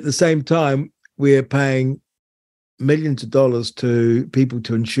 And at the same time, we're paying millions of dollars to people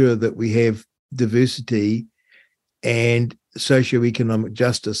to ensure that we have diversity and socioeconomic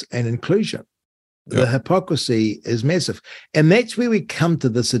justice and inclusion. Yeah. The hypocrisy is massive. And that's where we come to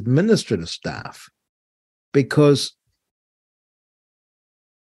this administrative staff, because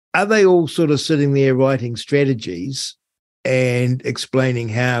are they all sort of sitting there writing strategies and explaining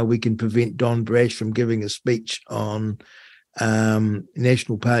how we can prevent Don Brash from giving a speech on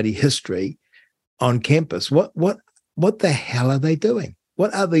National Party history on campus? What the hell are they doing?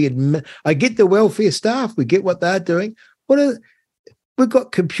 What are the I get the welfare staff, we get what they're doing. We've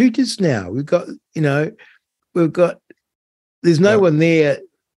got computers now. There's no one there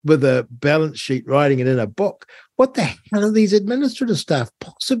with a balance sheet writing it in a book. What the hell are these administrative staff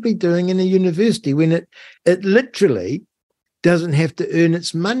possibly doing in a university when it literally doesn't have to earn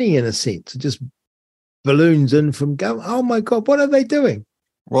its money, in a sense? It just balloons in from government. Oh my God, what are they doing?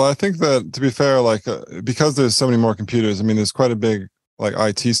 Well, I think that, to be fair, because there's so many more computers, I mean, there's quite a big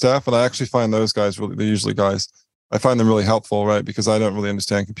IT staff, and I actually find those guys they're usually guys. I find them really helpful, right? Because I don't really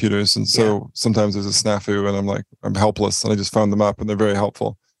understand computers. And so sometimes there's a snafu and I'm helpless, and I just phone them up and they're very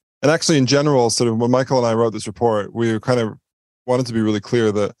helpful. And actually, in general, sort of when Michael and I wrote this report, we kind of wanted to be really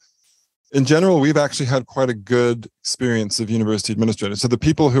clear that in general, we've actually had quite a good experience of university administrators. So the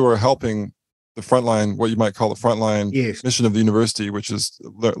people who are helping the frontline, what you might call the frontline mission of the university, which is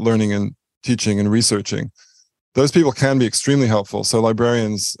learning and teaching and researching, those people can be extremely helpful. So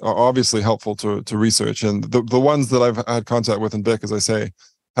librarians are obviously helpful to research. And the ones that I've had contact with in Vic, as I say,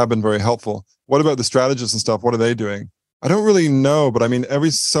 have been very helpful. What about the strategists and stuff? What are they doing? I don't really know, but I mean,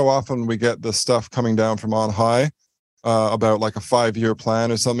 every so often we get the stuff coming down from on high about like a 5-year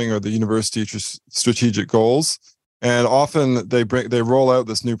plan or something, or the university strategic goals. And often they roll out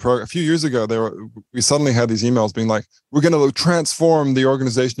this new program. A few years ago, we suddenly had these emails being like, we're going to transform the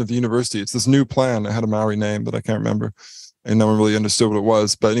organization of the university. It's this new plan. It had a Maori name that I can't remember, and no one really understood what it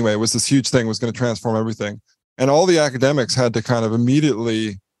was. But anyway, it was this huge thing, was going to transform everything. And all the academics had to kind of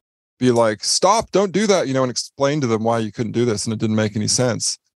immediately be like, stop, don't do that, and explain to them why you couldn't do this. And it didn't make any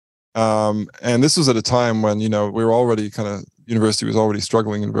sense. And this was at a time when, we were already university was already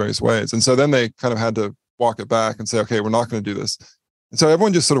struggling in various ways. And so then they kind of had to walk it back and say, okay, we're not going to do this. And so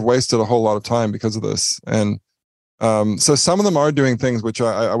everyone just sort of wasted a whole lot of time because of this. And so some of them are doing things which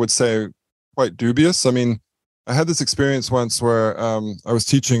I would say quite dubious. I mean, I had this experience once where I was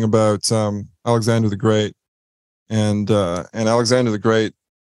teaching about Alexander the Great, and Alexander the Great,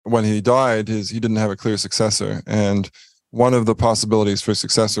 when he died, he didn't have a clear successor. And one of the possibilities for a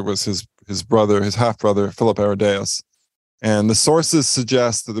successor was his half-brother, Philip Aridaeus. And the sources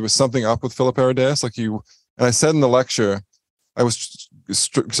suggest that there was something up with Philip Aridaeus. And I said in the lecture, I was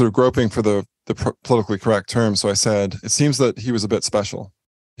sort of groping for the politically correct term. So I said, it seems that he was a bit special.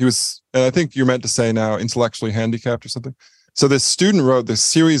 He was, and I think you're meant to say now, intellectually handicapped or something. So this student wrote this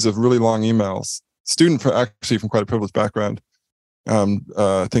series of really long emails. Student actually from quite a privileged background.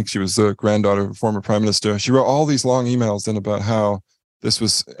 I think she was the granddaughter of a former prime minister. She wrote all these long emails in about how this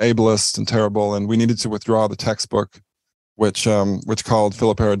was ableist and terrible, and we needed to withdraw the textbook, which called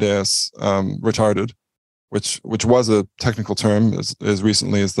Philip Aridaeus retarded, which was a technical term as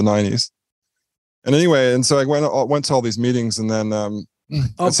recently as the 90s. And anyway, and so I went to all these meetings, and then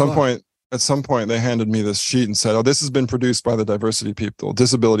at some point they handed me this sheet and said, "Oh, this has been produced by the diversity people,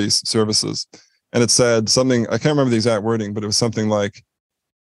 disabilities services." And it said something, I can't remember the exact wording, but it was something like,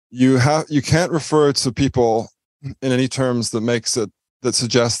 you can't refer to people in any terms that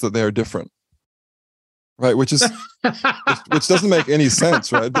suggests that they are different. Right, which doesn't make any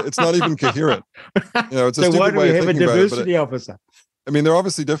sense, right? It's not even coherent. It's a stupid way of thinking about it. So why do we have a diversity officer? I mean, they're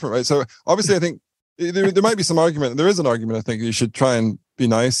obviously different, right? So obviously, I think there might be some argument. There is an argument. I think you should try and be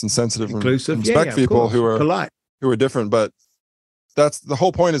nice and sensitive, inclusive, and respect people who are polite, who are different. But that's the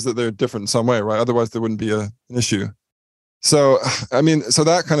whole point, is that they're different in some way, right? Otherwise, there wouldn't be an issue. So, I mean, so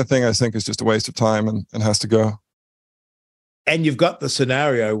that kind of thing, I think, is just a waste of time and has to go. And you've got the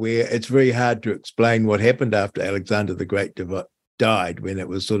scenario where it's very hard to explain what happened after Alexander the Great died, when it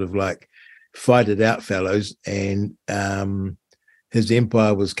was sort of like, fight it out, fellows, and his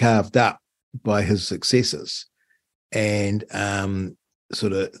empire was carved up by his successors, and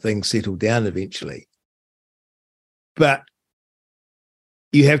sort of things settled down eventually. But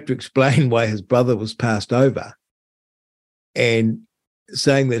you have to explain why his brother was passed over, and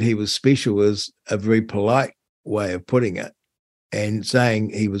saying that he was special is a very polite way of putting it, and saying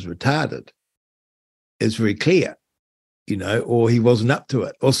he was retarded is very clear, or he wasn't up to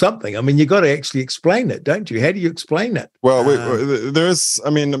it or something. I mean, you got to actually explain it, don't you? How do you explain it? Well,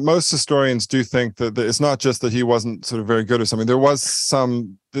 most historians do think that it's not just that he wasn't sort of very good or something.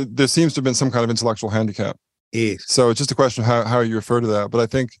 There seems to have been some kind of intellectual handicap. Yes. So it's just a question of how you refer to that. But I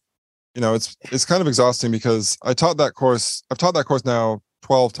think it's kind of exhausting because I've taught that course now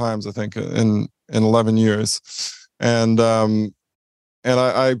 12 times, I think, in 11 years. And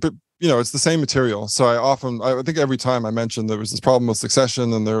but it's the same material. So I think every time I mentioned there was this problem with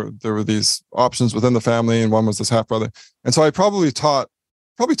succession, and there were these options within the family, and one was this half brother. And so I probably taught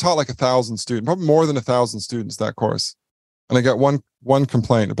like 1,000 students, probably more than 1,000 students that course. And I got one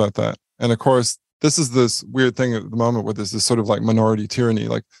complaint about that. And of course, this is this weird thing at the moment with this sort of like minority tyranny.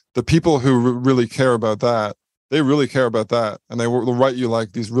 Like the people who really care about that, they really care about that. And they'll write you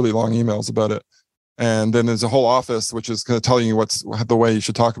like these really long emails about it. And then there's a whole office which is kind of telling you what's the way you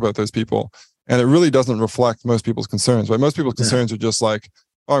should talk about those people. And it really doesn't reflect most people's concerns, right? Most people's concerns are just like,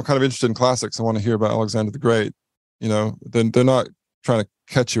 oh, I'm kind of interested in classics. I want to hear about Alexander the Great. Then they're not trying to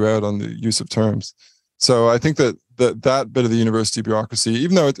catch you out on the use of terms. So I think that bit of the university bureaucracy,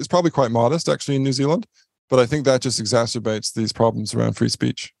 even though it's probably quite modest actually in New Zealand, but I think that just exacerbates these problems around free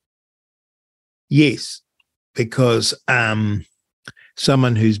speech. Yes, because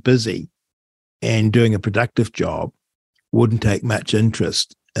someone who's busy and doing a productive job wouldn't take much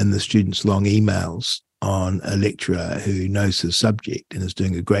interest in the students' long emails on a lecturer who knows his subject and is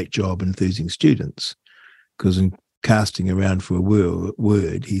doing a great job enthusing students. Because in casting around for a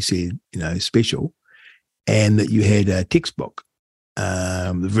word, he said, special, and that you had a textbook,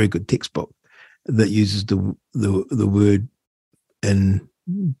 a very good textbook that uses the word in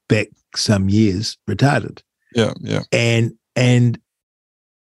back some years retarded. Yeah. And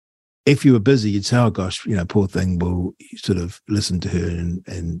if you were busy, you'd say, oh gosh, poor thing, we'll sort of listen to her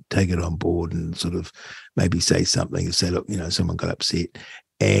and take it on board and sort of maybe say something and say, look, someone got upset,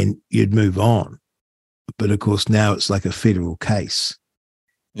 and you'd move on. But of course, now it's like a federal case.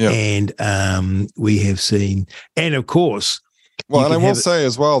 Yeah. And we have seen, and of course. Well, and I will say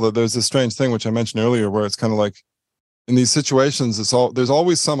as well that there's this strange thing, which I mentioned earlier, where it's kind of like in these situations, there's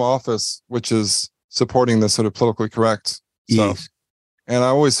always some office which is supporting this sort of politically correct stuff. Yes. And I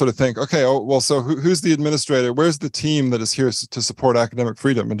always sort of think, okay, so who's the administrator? Where's the team that is here to support academic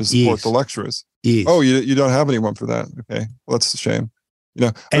freedom and to support the lecturers? Yes. Oh, you don't have anyone for that. Okay, well, that's a shame.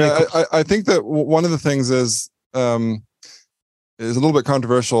 I think that one of the things is a little bit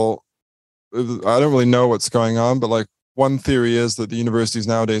controversial. I don't really know what's going on, but like one theory is that the universities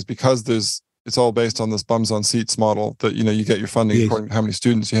nowadays, because it's all based on this bums on seats model that you get your funding according to how many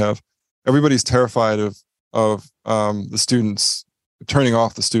students you have. Everybody's terrified of the students turning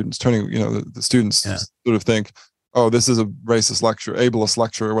off the students, the students sort of think, oh, this is a racist lecture, ableist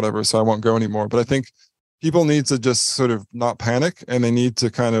lecture or whatever, so I won't go anymore. But I think people need to just sort of not panic, and they need to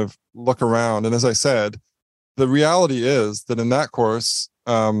kind of look around. And as I said, the reality is that in that course,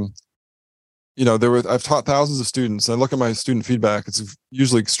 I've taught thousands of students. I look at my student feedback; it's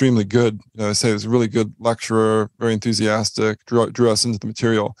usually extremely good. They say it's a really good lecturer, very enthusiastic, drew us into the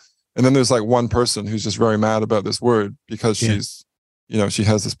material. And then there's like one person who's just very mad about this word because she's, she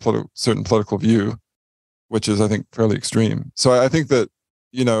has this certain political view, which is, I think, fairly extreme. So I think that,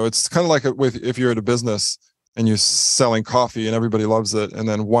 it's kind of like if you're at a business and you're selling coffee and everybody loves it, and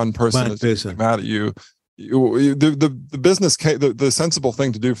then one person is mad at you. The business, the sensible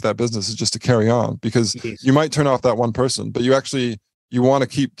thing to do for that business is just to carry on, because you might turn off that one person, but you want to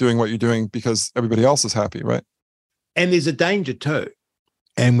keep doing what you're doing because everybody else is happy, right? And there's a danger too.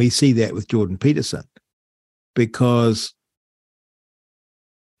 And we see that with Jordan Peterson, because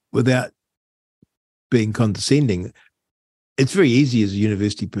without being condescending, it's very easy as a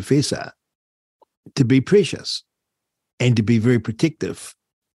university professor to be precious and to be very protective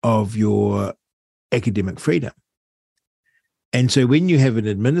of your academic freedom. And so when you have an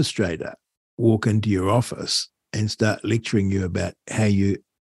administrator walk into your office and start lecturing you about how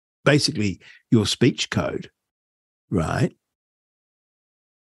basically your speech code, right?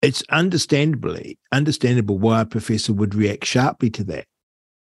 It's understandable why a professor would react sharply to that,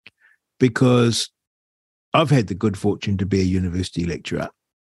 because I've had the good fortune to be a university lecturer,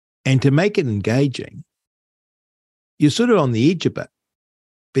 and to make it engaging, you're sort of on the edge of it,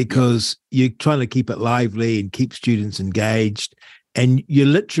 because you're trying to keep it lively and keep students engaged, and you're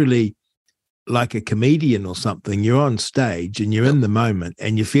literally like a comedian or something. You're on stage and you're in the moment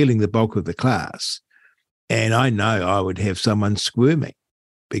and you're feeling the bulk of the class. And I know I would have someone squirming,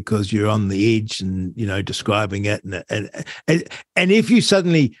 because you're on the edge and, describing it. And if you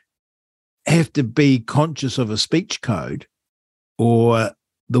suddenly have to be conscious of a speech code or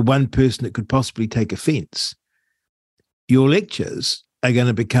the one person that could possibly take offense, your lectures are going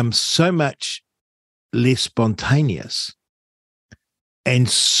to become so much less spontaneous and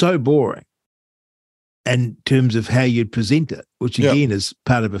so boring in terms of how you'd present it, which Yeah. again is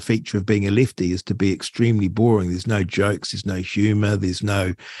part of a feature of being a lefty, is to be extremely boring. There's no jokes, there's no humor, there's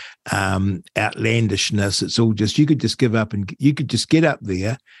no outlandishness. It's all just, you could just give up and you could just get up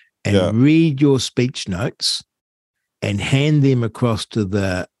there and Yeah. read your speech notes and hand them across to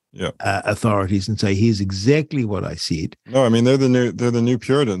the Yeah. authorities and say, here's exactly what I said. No, I mean, they're the new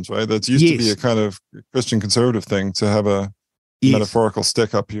Puritans, right? That's used to be Yes. a kind of Christian conservative thing to have a Yes. metaphorical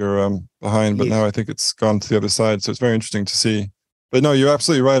stick up your behind, but Yes. now I think it's gone to the other side. So it's very interesting to see. But no, you're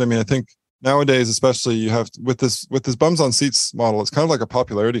absolutely right. I mean, I think nowadays, especially, you have with this bums on seats model, it's kind of like a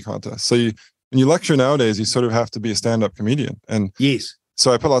popularity contest. So when you lecture nowadays, you sort of have to be a stand-up comedian. And Yes.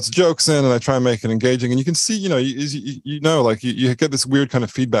 so I put lots of jokes in and I try and make it engaging. And you can see, like you get this weird kind of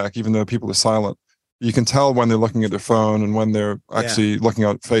feedback, even though people are silent. You can tell when they're looking at their phone and when they're actually looking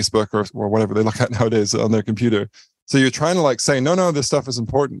at Facebook or whatever they look at nowadays on their computer. So you're trying to like say, no, this stuff is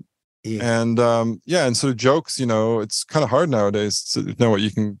important. Yeah. And and sort of jokes, it's kind of hard nowadays to know what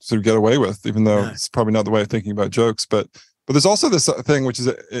you can sort of get away with, even though it's probably not the way of thinking about jokes. But there's also this thing, which is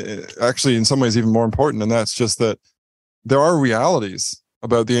actually in some ways even more important. And that's just that there are realities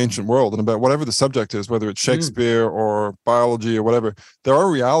about the ancient world and about whatever the subject is, whether it's Shakespeare or biology or whatever. There are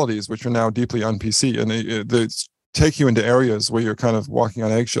realities which are now deeply un-PC, and they take you into areas where you're kind of walking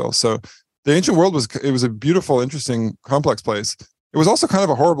on eggshells. So the ancient world was a beautiful, interesting, complex place. It was also kind of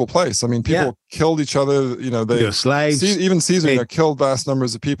a horrible place. I mean, people killed each other. They were slaves. Even Caesar killed vast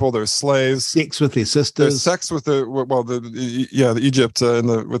numbers of people. There's slaves. Sex with their sisters. There's sex with the Egypt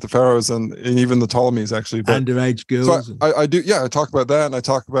with the pharaohs and even the Ptolemies actually. But, underage girls. So I talk about that, and I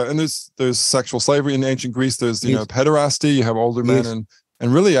talk about, and there's sexual slavery in ancient Greece. There's pederasty. You have older men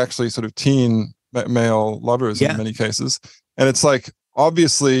and really actually sort of teen male lovers in many cases. And it's like,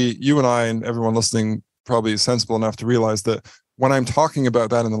 obviously, you and I and everyone listening probably is sensible enough to realize that when I'm talking about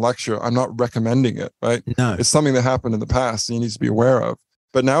that in the lecture, I'm not recommending it, right? No. It's something that happened in the past and you need to be aware of.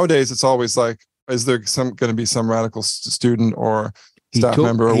 But nowadays, it's always like, is there going to be some radical student or staff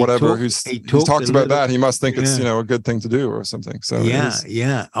member or whatever who talks about that? He must think it's a good thing to do or something. So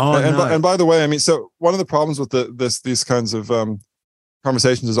Oh, and by the way, I mean, so one of the problems with these kinds of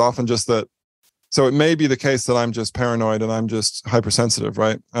conversations is often just that. So it may be the case that I'm just paranoid and I'm just hypersensitive,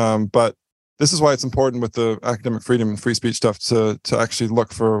 right? But this is why it's important with the academic freedom and free speech stuff to actually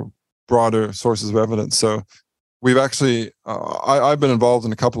look for broader sources of evidence. So we've actually, I've been involved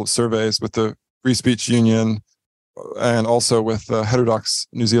in a couple of surveys with the Free Speech Union and also with Heterodox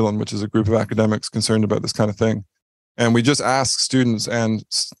New Zealand, which is a group of academics concerned about this kind of thing. And we just ask students and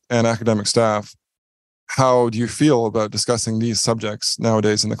academic staff, how do you feel about discussing these subjects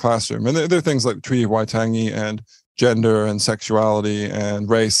nowadays in the classroom? And there are things like the Treaty of Waitangi and gender and sexuality and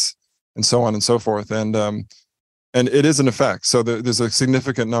race and so on and so forth. And it is an effect. So there's a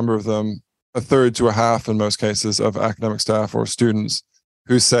significant number of them, a third to a half in most cases of academic staff or students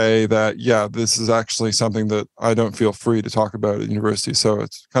who say that, this is actually something that I don't feel free to talk about at university. So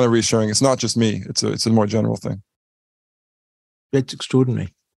it's kind of reassuring. It's not just me. It's a more general thing. That's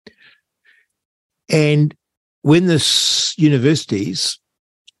extraordinary. And when the universities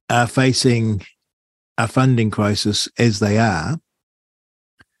are facing a funding crisis as they are,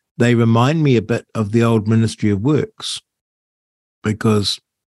 they remind me a bit of the old Ministry of Works, because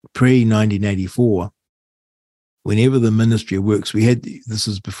pre-1984, whenever the Ministry of Works, this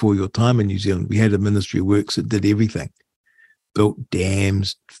is before your time in New Zealand, we had a Ministry of Works that did everything, built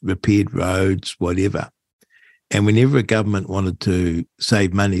dams, repaired roads, whatever. And whenever a government wanted to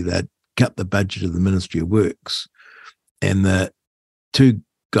save money, they'd cut the budget of the Ministry of Works. And the two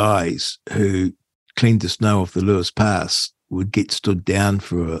guys who cleaned the snow off the Lewis Pass would get stood down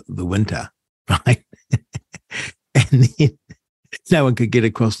for the winter, right? And then no one could get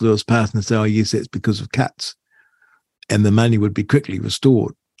across Lewis Pass and say, oh, yes, that's because of cuts. And the money would be quickly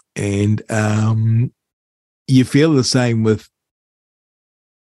restored. And you feel the same with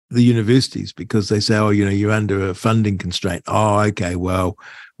the universities, because they say, oh, you're under a funding constraint. Oh, okay, well,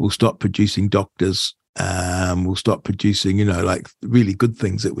 we'll stop producing doctors. We'll stop producing, like really good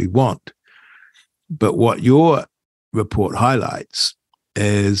things that we want. But what your report highlights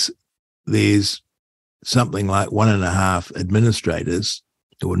is there's something like 1.5 administrators,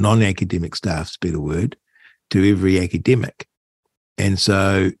 or non-academic staff's a better word, to every academic. And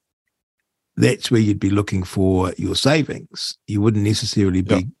so that's where you'd be looking for your savings. You wouldn't necessarily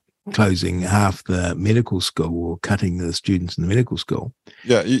be closing half the medical school or cutting the students in the medical school.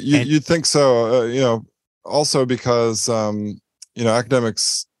 Yeah, you'd think so, also because,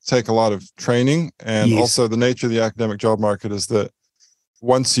 academics take a lot of training, and also the nature of the academic job market is that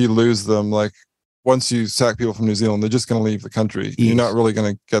once you lose them, like once you sack people from New Zealand, they're just going to leave the country. You're not really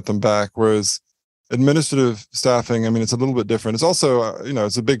going to get them back. Whereas administrative staffing, I mean, it's a little bit different. It's also,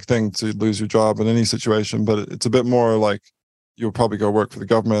 it's a big thing to lose your job in any situation, but it's a bit more like you'll probably go work for the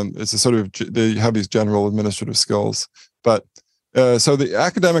government. It's a sort of, they have these general administrative skills. But so the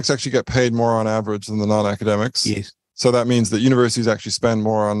academics actually get paid more on average than the non-academics. Yes. So that means that universities actually spend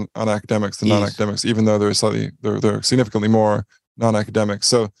more on academics than non-academics, even though they're significantly more non-academics.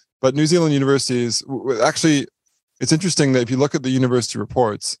 So, but New Zealand universities, actually, it's interesting that if you look at the university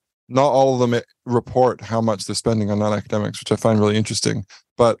reports, not all of them report how much they're spending on non-academics, which I find really interesting.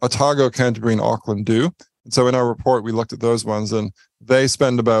 But Otago, Canterbury, and Auckland do. And so in our report, we looked at those ones, and they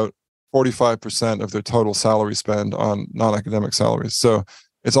spend about 45% of their total salary spend on non-academic salaries. So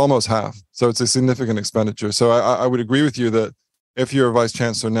it's almost half. So it's a significant expenditure. So I would agree with you that if you're a vice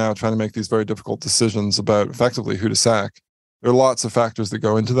chancellor now trying to make these very difficult decisions about effectively who to sack, there are lots of factors that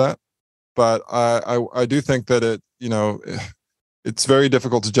go into that. But I do think that it's very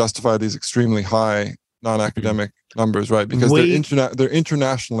difficult to justify these extremely high non-academic numbers, right? Because they're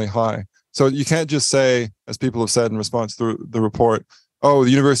internationally high. So you can't just say, as people have said in response to the report, oh,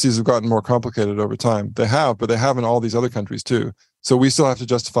 the universities have gotten more complicated over time. They have, but they have in all these other countries too. So we still have to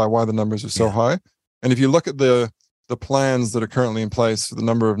justify why the numbers are so high. And if you look at the plans that are currently in place for the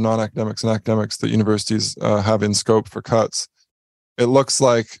number of non-academics and academics that universities have in scope for cuts, it looks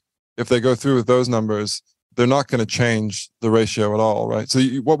like if they go through with those numbers, they're not going to change the ratio at all, right? So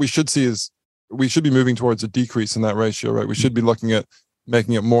what we should see is we should be moving towards a decrease in that ratio, right? We should be looking at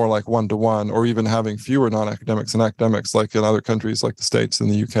making it more like 1-to-1, or even having fewer non-academics and academics like in other countries like the States and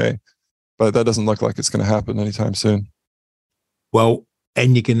the UK. But that doesn't look like it's going to happen anytime soon. Well,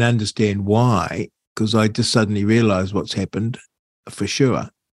 and you can understand why, because I just suddenly realized what's happened for sure.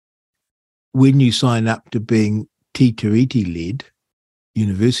 When you sign up to being Te Tiriti-led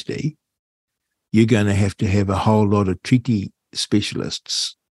university, you're going to have a whole lot of treaty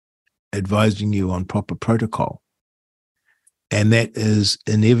specialists advising you on proper protocol. And that is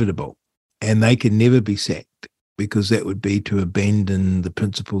inevitable. And they can never be sacked, because that would be to abandon the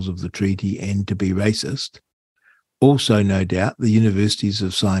principles of the treaty and to be racist. Also, no doubt, the universities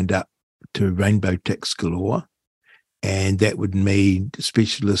have signed up to rainbow ticks galore, and that would mean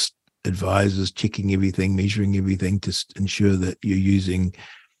specialist advisors checking everything, measuring everything to ensure that you're using,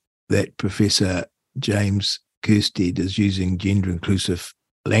 that Professor James Kierstead is using gender-inclusive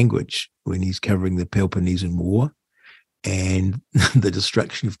language when he's covering the Peloponnesian War and the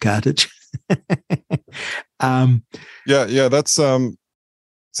destruction of Carthage. That's so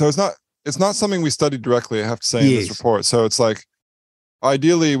it's not something we studied directly, I have to say, in this report. So it's like,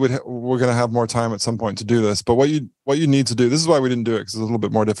 ideally we're going to have more time at some point to do this, but what you need to do, this is why we didn't do it, because it's a little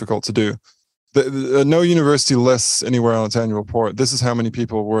bit more difficult to do. No university lists anywhere on its annual report, this is how many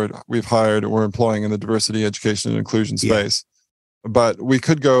people we've hired or we're employing in the diversity, education, and inclusion space. But we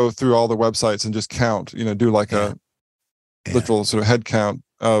could go through all the websites and just count, do like a literal sort of head count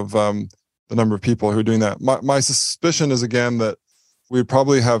of the number of people who are doing that. My suspicion is, again, that we'd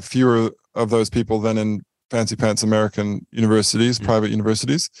probably have fewer of those people than in fancy pants American universities, private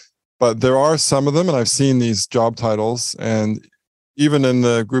universities. But there are some of them, and I've seen these job titles, and even in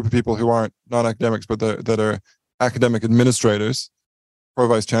the group of people who aren't non-academics, but that are academic administrators,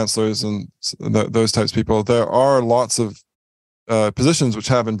 pro-vice chancellors, and those types of people, there are lots of positions which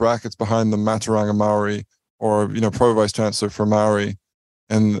have in brackets behind them Maturanga Maori, or pro-vice chancellor for Maori,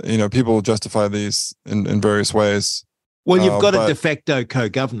 and people will justify these in various ways. Well, you've got a de facto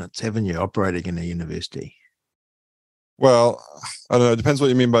co-governance, haven't you, operating in a university? Well, I don't know. It depends what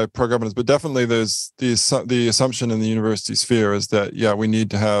you mean by pro-governance, but definitely there's the assumption in the university sphere is that we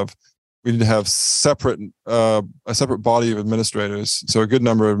need to have a separate body of administrators, so a good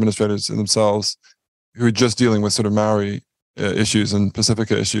number of administrators in themselves who are just dealing with sort of Maori issues and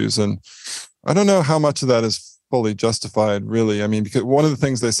Pacifica issues, and I don't know how much of that is fully justified, really. I mean, because one of the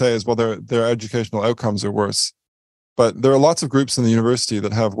things they say is, well, their educational outcomes are worse. But there are lots of groups in the university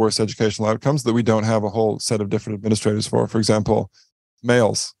that have worse educational outcomes that we don't have a whole set of different administrators for. For example,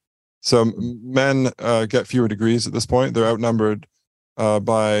 males. So men get fewer degrees at this point. They're outnumbered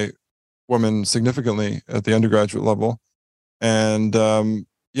by women significantly at the undergraduate level. And so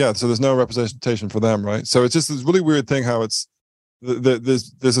there's no representation for them, right? So it's just this really weird thing how it's,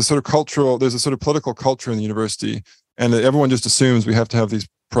 there's a sort of political culture in the university, and everyone just assumes we have to have these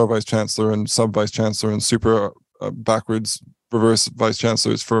pro-vice chancellor and sub-vice chancellor and super backwards reverse vice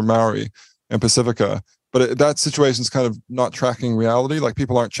chancellors for Maori and Pacifica. But that situation is kind of not tracking reality. Like,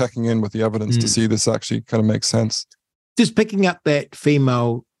 people aren't checking in with the evidence to see this actually kind of makes sense. Just picking up that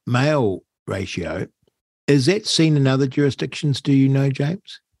female-male ratio, is that seen in other jurisdictions, do you know,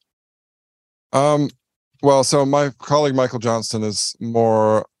 James? Well, so my colleague Michael Johnston is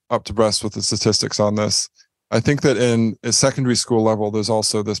more up to breast with the statistics on this. I think that in a secondary school level, there's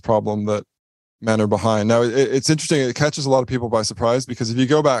also this problem that men are behind. Now, it's interesting. It catches a lot of people by surprise because if you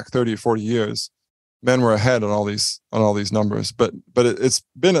go back 30 or 40 years, men were ahead on all these numbers. But it's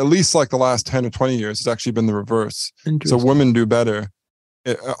been at least like the last 10 or 20 years, it's actually been the reverse. So women do better.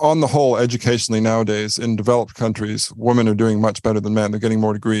 On the whole, educationally nowadays in developed countries, women are doing much better than men. They're getting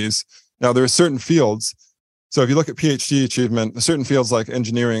more degrees. Now, there are certain fields. So if you look at PhD achievement, there's certain fields like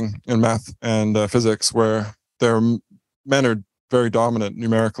engineering and math and physics where men are very dominant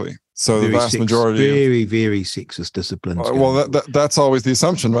numerically. So very the vast majority, very sexist disciplines. Well, that's always the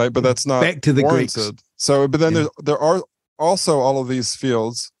assumption, right? But that's not back to the warranted. Greeks. So, but then there are also all of these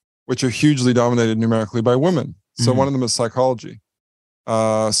fields which are hugely dominated numerically by women. So one of them is psychology.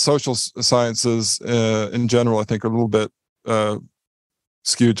 Social sciences in general, I think, are a little bit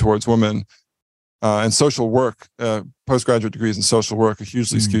skewed towards women. And social work, postgraduate degrees in social work are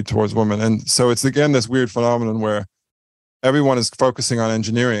hugely skewed towards women. And so it's, again, this weird phenomenon where everyone is focusing on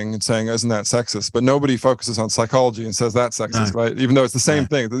engineering and saying, isn't that sexist? But nobody focuses on psychology and says that's sexist, right? Even though it's the same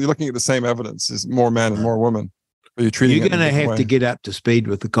thing. You're looking at the same evidence, is more men and more women. But you're going to have to get up to speed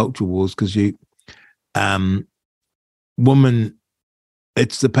with the culture wars because women,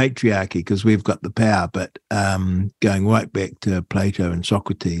 it's the patriarchy because we've got the power, but going right back to Plato and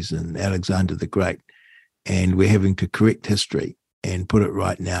Socrates and Alexander the Great, and we're having to correct history and put it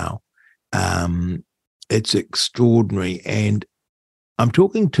right now. It's extraordinary. And I'm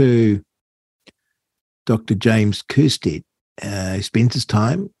talking to Dr. James Kierstead. He spends his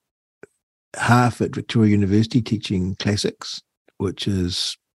time half at Victoria University teaching classics, which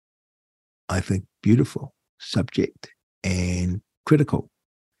is, I think, beautiful subject and critical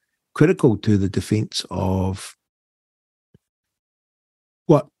to the defense of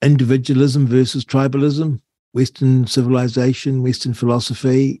individualism versus tribalism, Western civilization, Western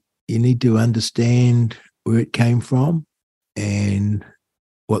philosophy. You need to understand where it came from and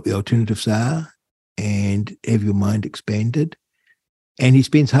what the alternatives are and have your mind expanded. And he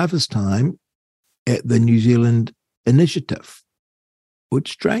spends half his time at the New Zealand Initiative,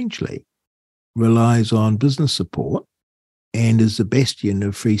 which strangely relies on business support and is the bastion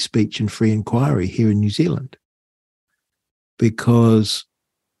of free speech and free inquiry here in New Zealand, because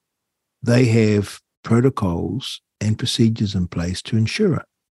they have protocols and procedures in place to ensure it.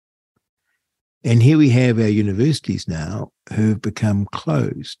 And here we have our universities now who have become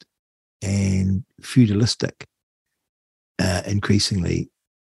closed and feudalistic increasingly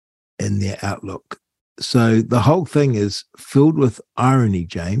in their outlook. So the whole thing is filled with irony,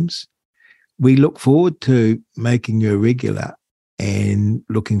 James. We look forward to making you a regular and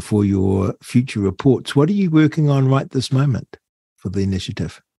looking for your future reports. What are you working on right this moment for the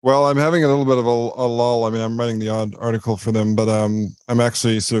initiative? Well, I'm having a little bit of a lull. I mean, I'm writing the odd article for them, but I'm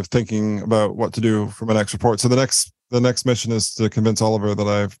actually sort of thinking about what to do for my next report. So the next mission is to convince Oliver that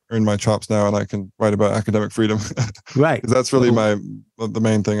I've earned my chops now and I can write about academic freedom. Right. That's really the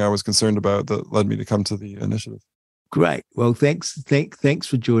main thing I was concerned about that led me to come to the initiative. Great. Well, thanks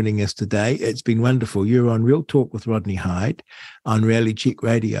for joining us today. It's been wonderful. You're on Real Talk with Rodney Hyde on Reality Check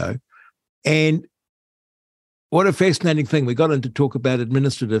Radio. And what a fascinating thing. We got into talk about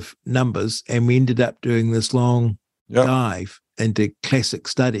administrative numbers and we ended up doing this long dive into classic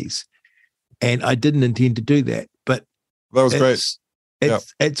studies. And I didn't intend to do that, but that was great.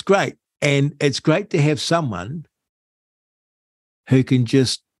 It's great. And it's great to have someone who can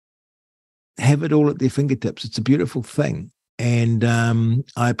just have it all at their fingertips. It's a beautiful thing. And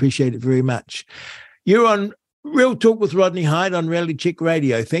I appreciate it very much. You're on Real Talk with Rodney Hyde on Reality Check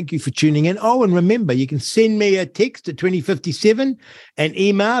Radio. Thank you for tuning in. Oh, and remember, you can send me a text at 2057 and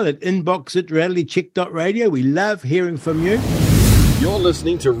email at inbox@realitycheck.radio. We love hearing from you. You're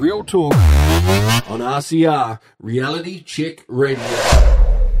listening to Real Talk on RCR, Reality Check Radio.